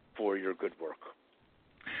deeply for your good work.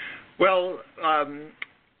 Well,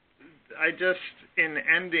 in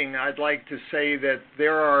ending, I'd like to say that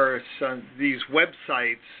there are these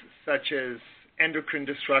websites such as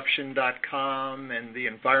endocrinedisruption.com and the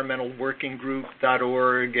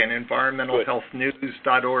environmentalworkinggroup.org and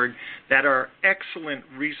environmentalhealthnews.org that are excellent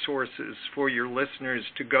resources for your listeners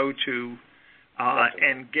to go to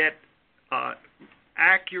and get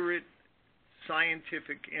accurate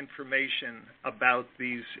scientific information about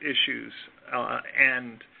these issues,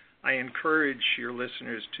 and I encourage your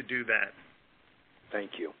listeners to do that.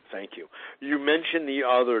 Thank you. Thank you. You mentioned the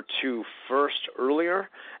other two first earlier,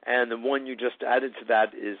 and the one you just added to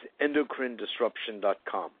that is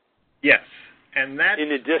endocrinedisruption.com. Yes, and that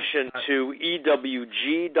in addition to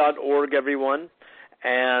EWG.org, everyone,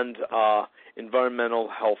 and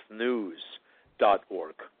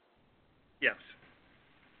environmentalhealthnews.org. Yes.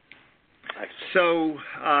 Excellent. So,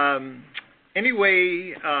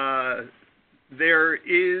 anyway, there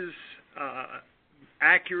is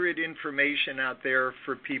accurate information out there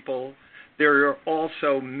for people. There are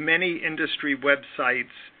also many industry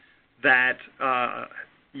websites that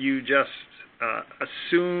you just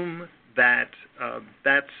assume that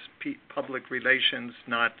that's public relations,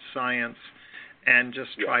 not science, and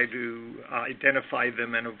just try to identify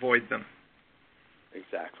them and avoid them.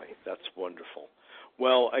 Exactly. That's wonderful.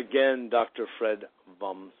 Well, again, Dr. Fred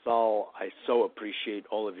vom Saal, I so appreciate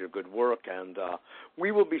all of your good work, and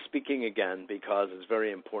we will be speaking again because it's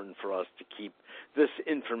very important for us to keep this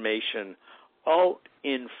information out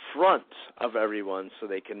in front of everyone so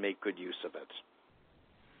they can make good use of it.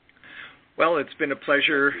 Well, it's been a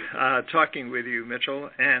pleasure talking with you, Mitchell,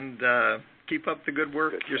 and keep up the good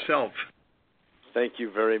work yourself. Thank you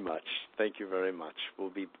very much. Thank you very much. We'll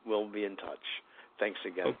be in touch. Thanks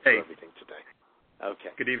again for everything today.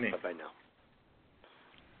 Okay. Good evening. Bye-bye now.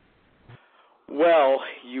 Well,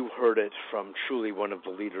 you heard it from truly one of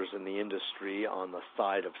the leaders in the industry on the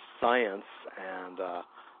side of science and the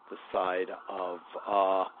side of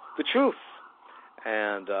the truth.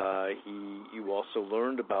 And you also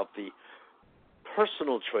learned about the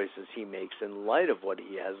personal choices he makes in light of what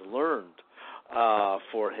he has learned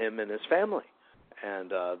for him and his family.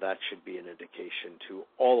 And that should be an indication to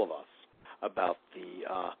all of us about the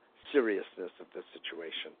seriousness of this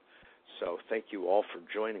situation. So thank you all for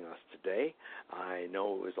joining us today. I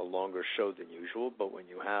know it was a longer show than usual, but when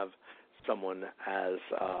you have someone as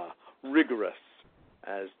rigorous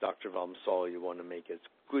as Dr. vom Saal, you want to make as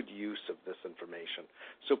good use of this information.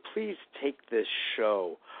 So please take this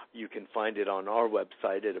show. You can find it on our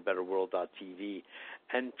website at abetterworld.tv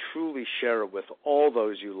and truly share it with all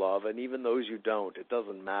those you love and even those you don't. It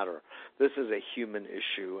doesn't matter. This is a human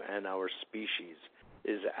issue, and our species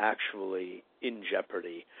is actually in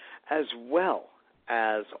jeopardy, as well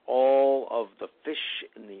as all of the fish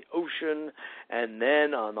in the ocean. And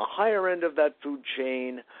then on the higher end of that food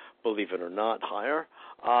chain, believe it or not, higher,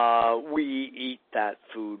 we eat that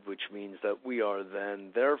food, which means that we are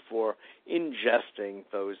then therefore ingesting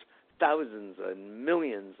those thousands and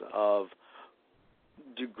millions of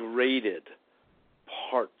degraded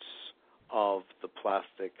parts of the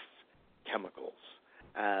plastic's chemicals,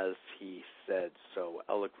 as he said so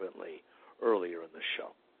eloquently earlier in the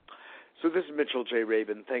show. So this is Mitchell J.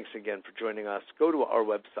 Rabin. Thanks again for joining us. Go to our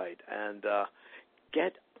website and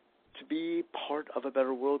get to be part of a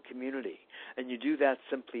Better World community. And you do that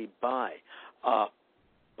simply by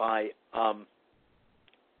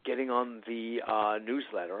getting on the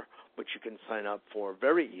newsletter, which you can sign up for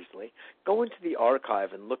very easily. Go into the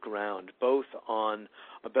archive and look around, both on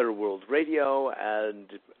A Better World Radio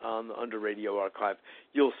and under Radio Archive.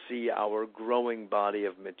 You'll see our growing body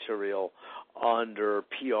of material under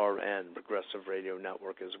PRN, Progressive Radio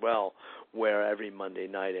Network, as well, where every Monday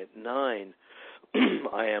night at 9,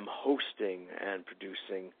 I am hosting and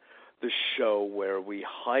producing the show where we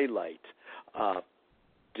highlight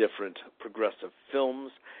different progressive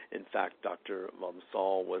films. In fact, Dr. vom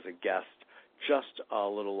Saal was a guest just a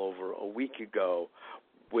little over a week ago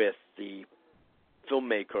with the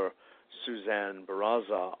filmmaker Suzanne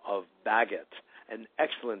Barraza of Bagot, an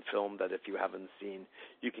excellent film that if you haven't seen,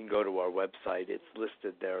 you can go to our website. It's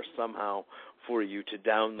listed there somehow for you to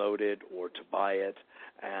download it or to buy it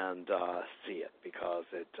and see it, because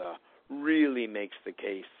it really makes the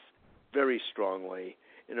case very strongly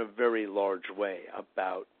in a very large way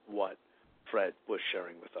about what Fred was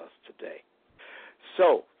sharing with us today.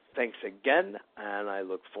 So, thanks again, and I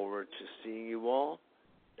look forward to seeing you all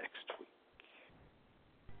next week.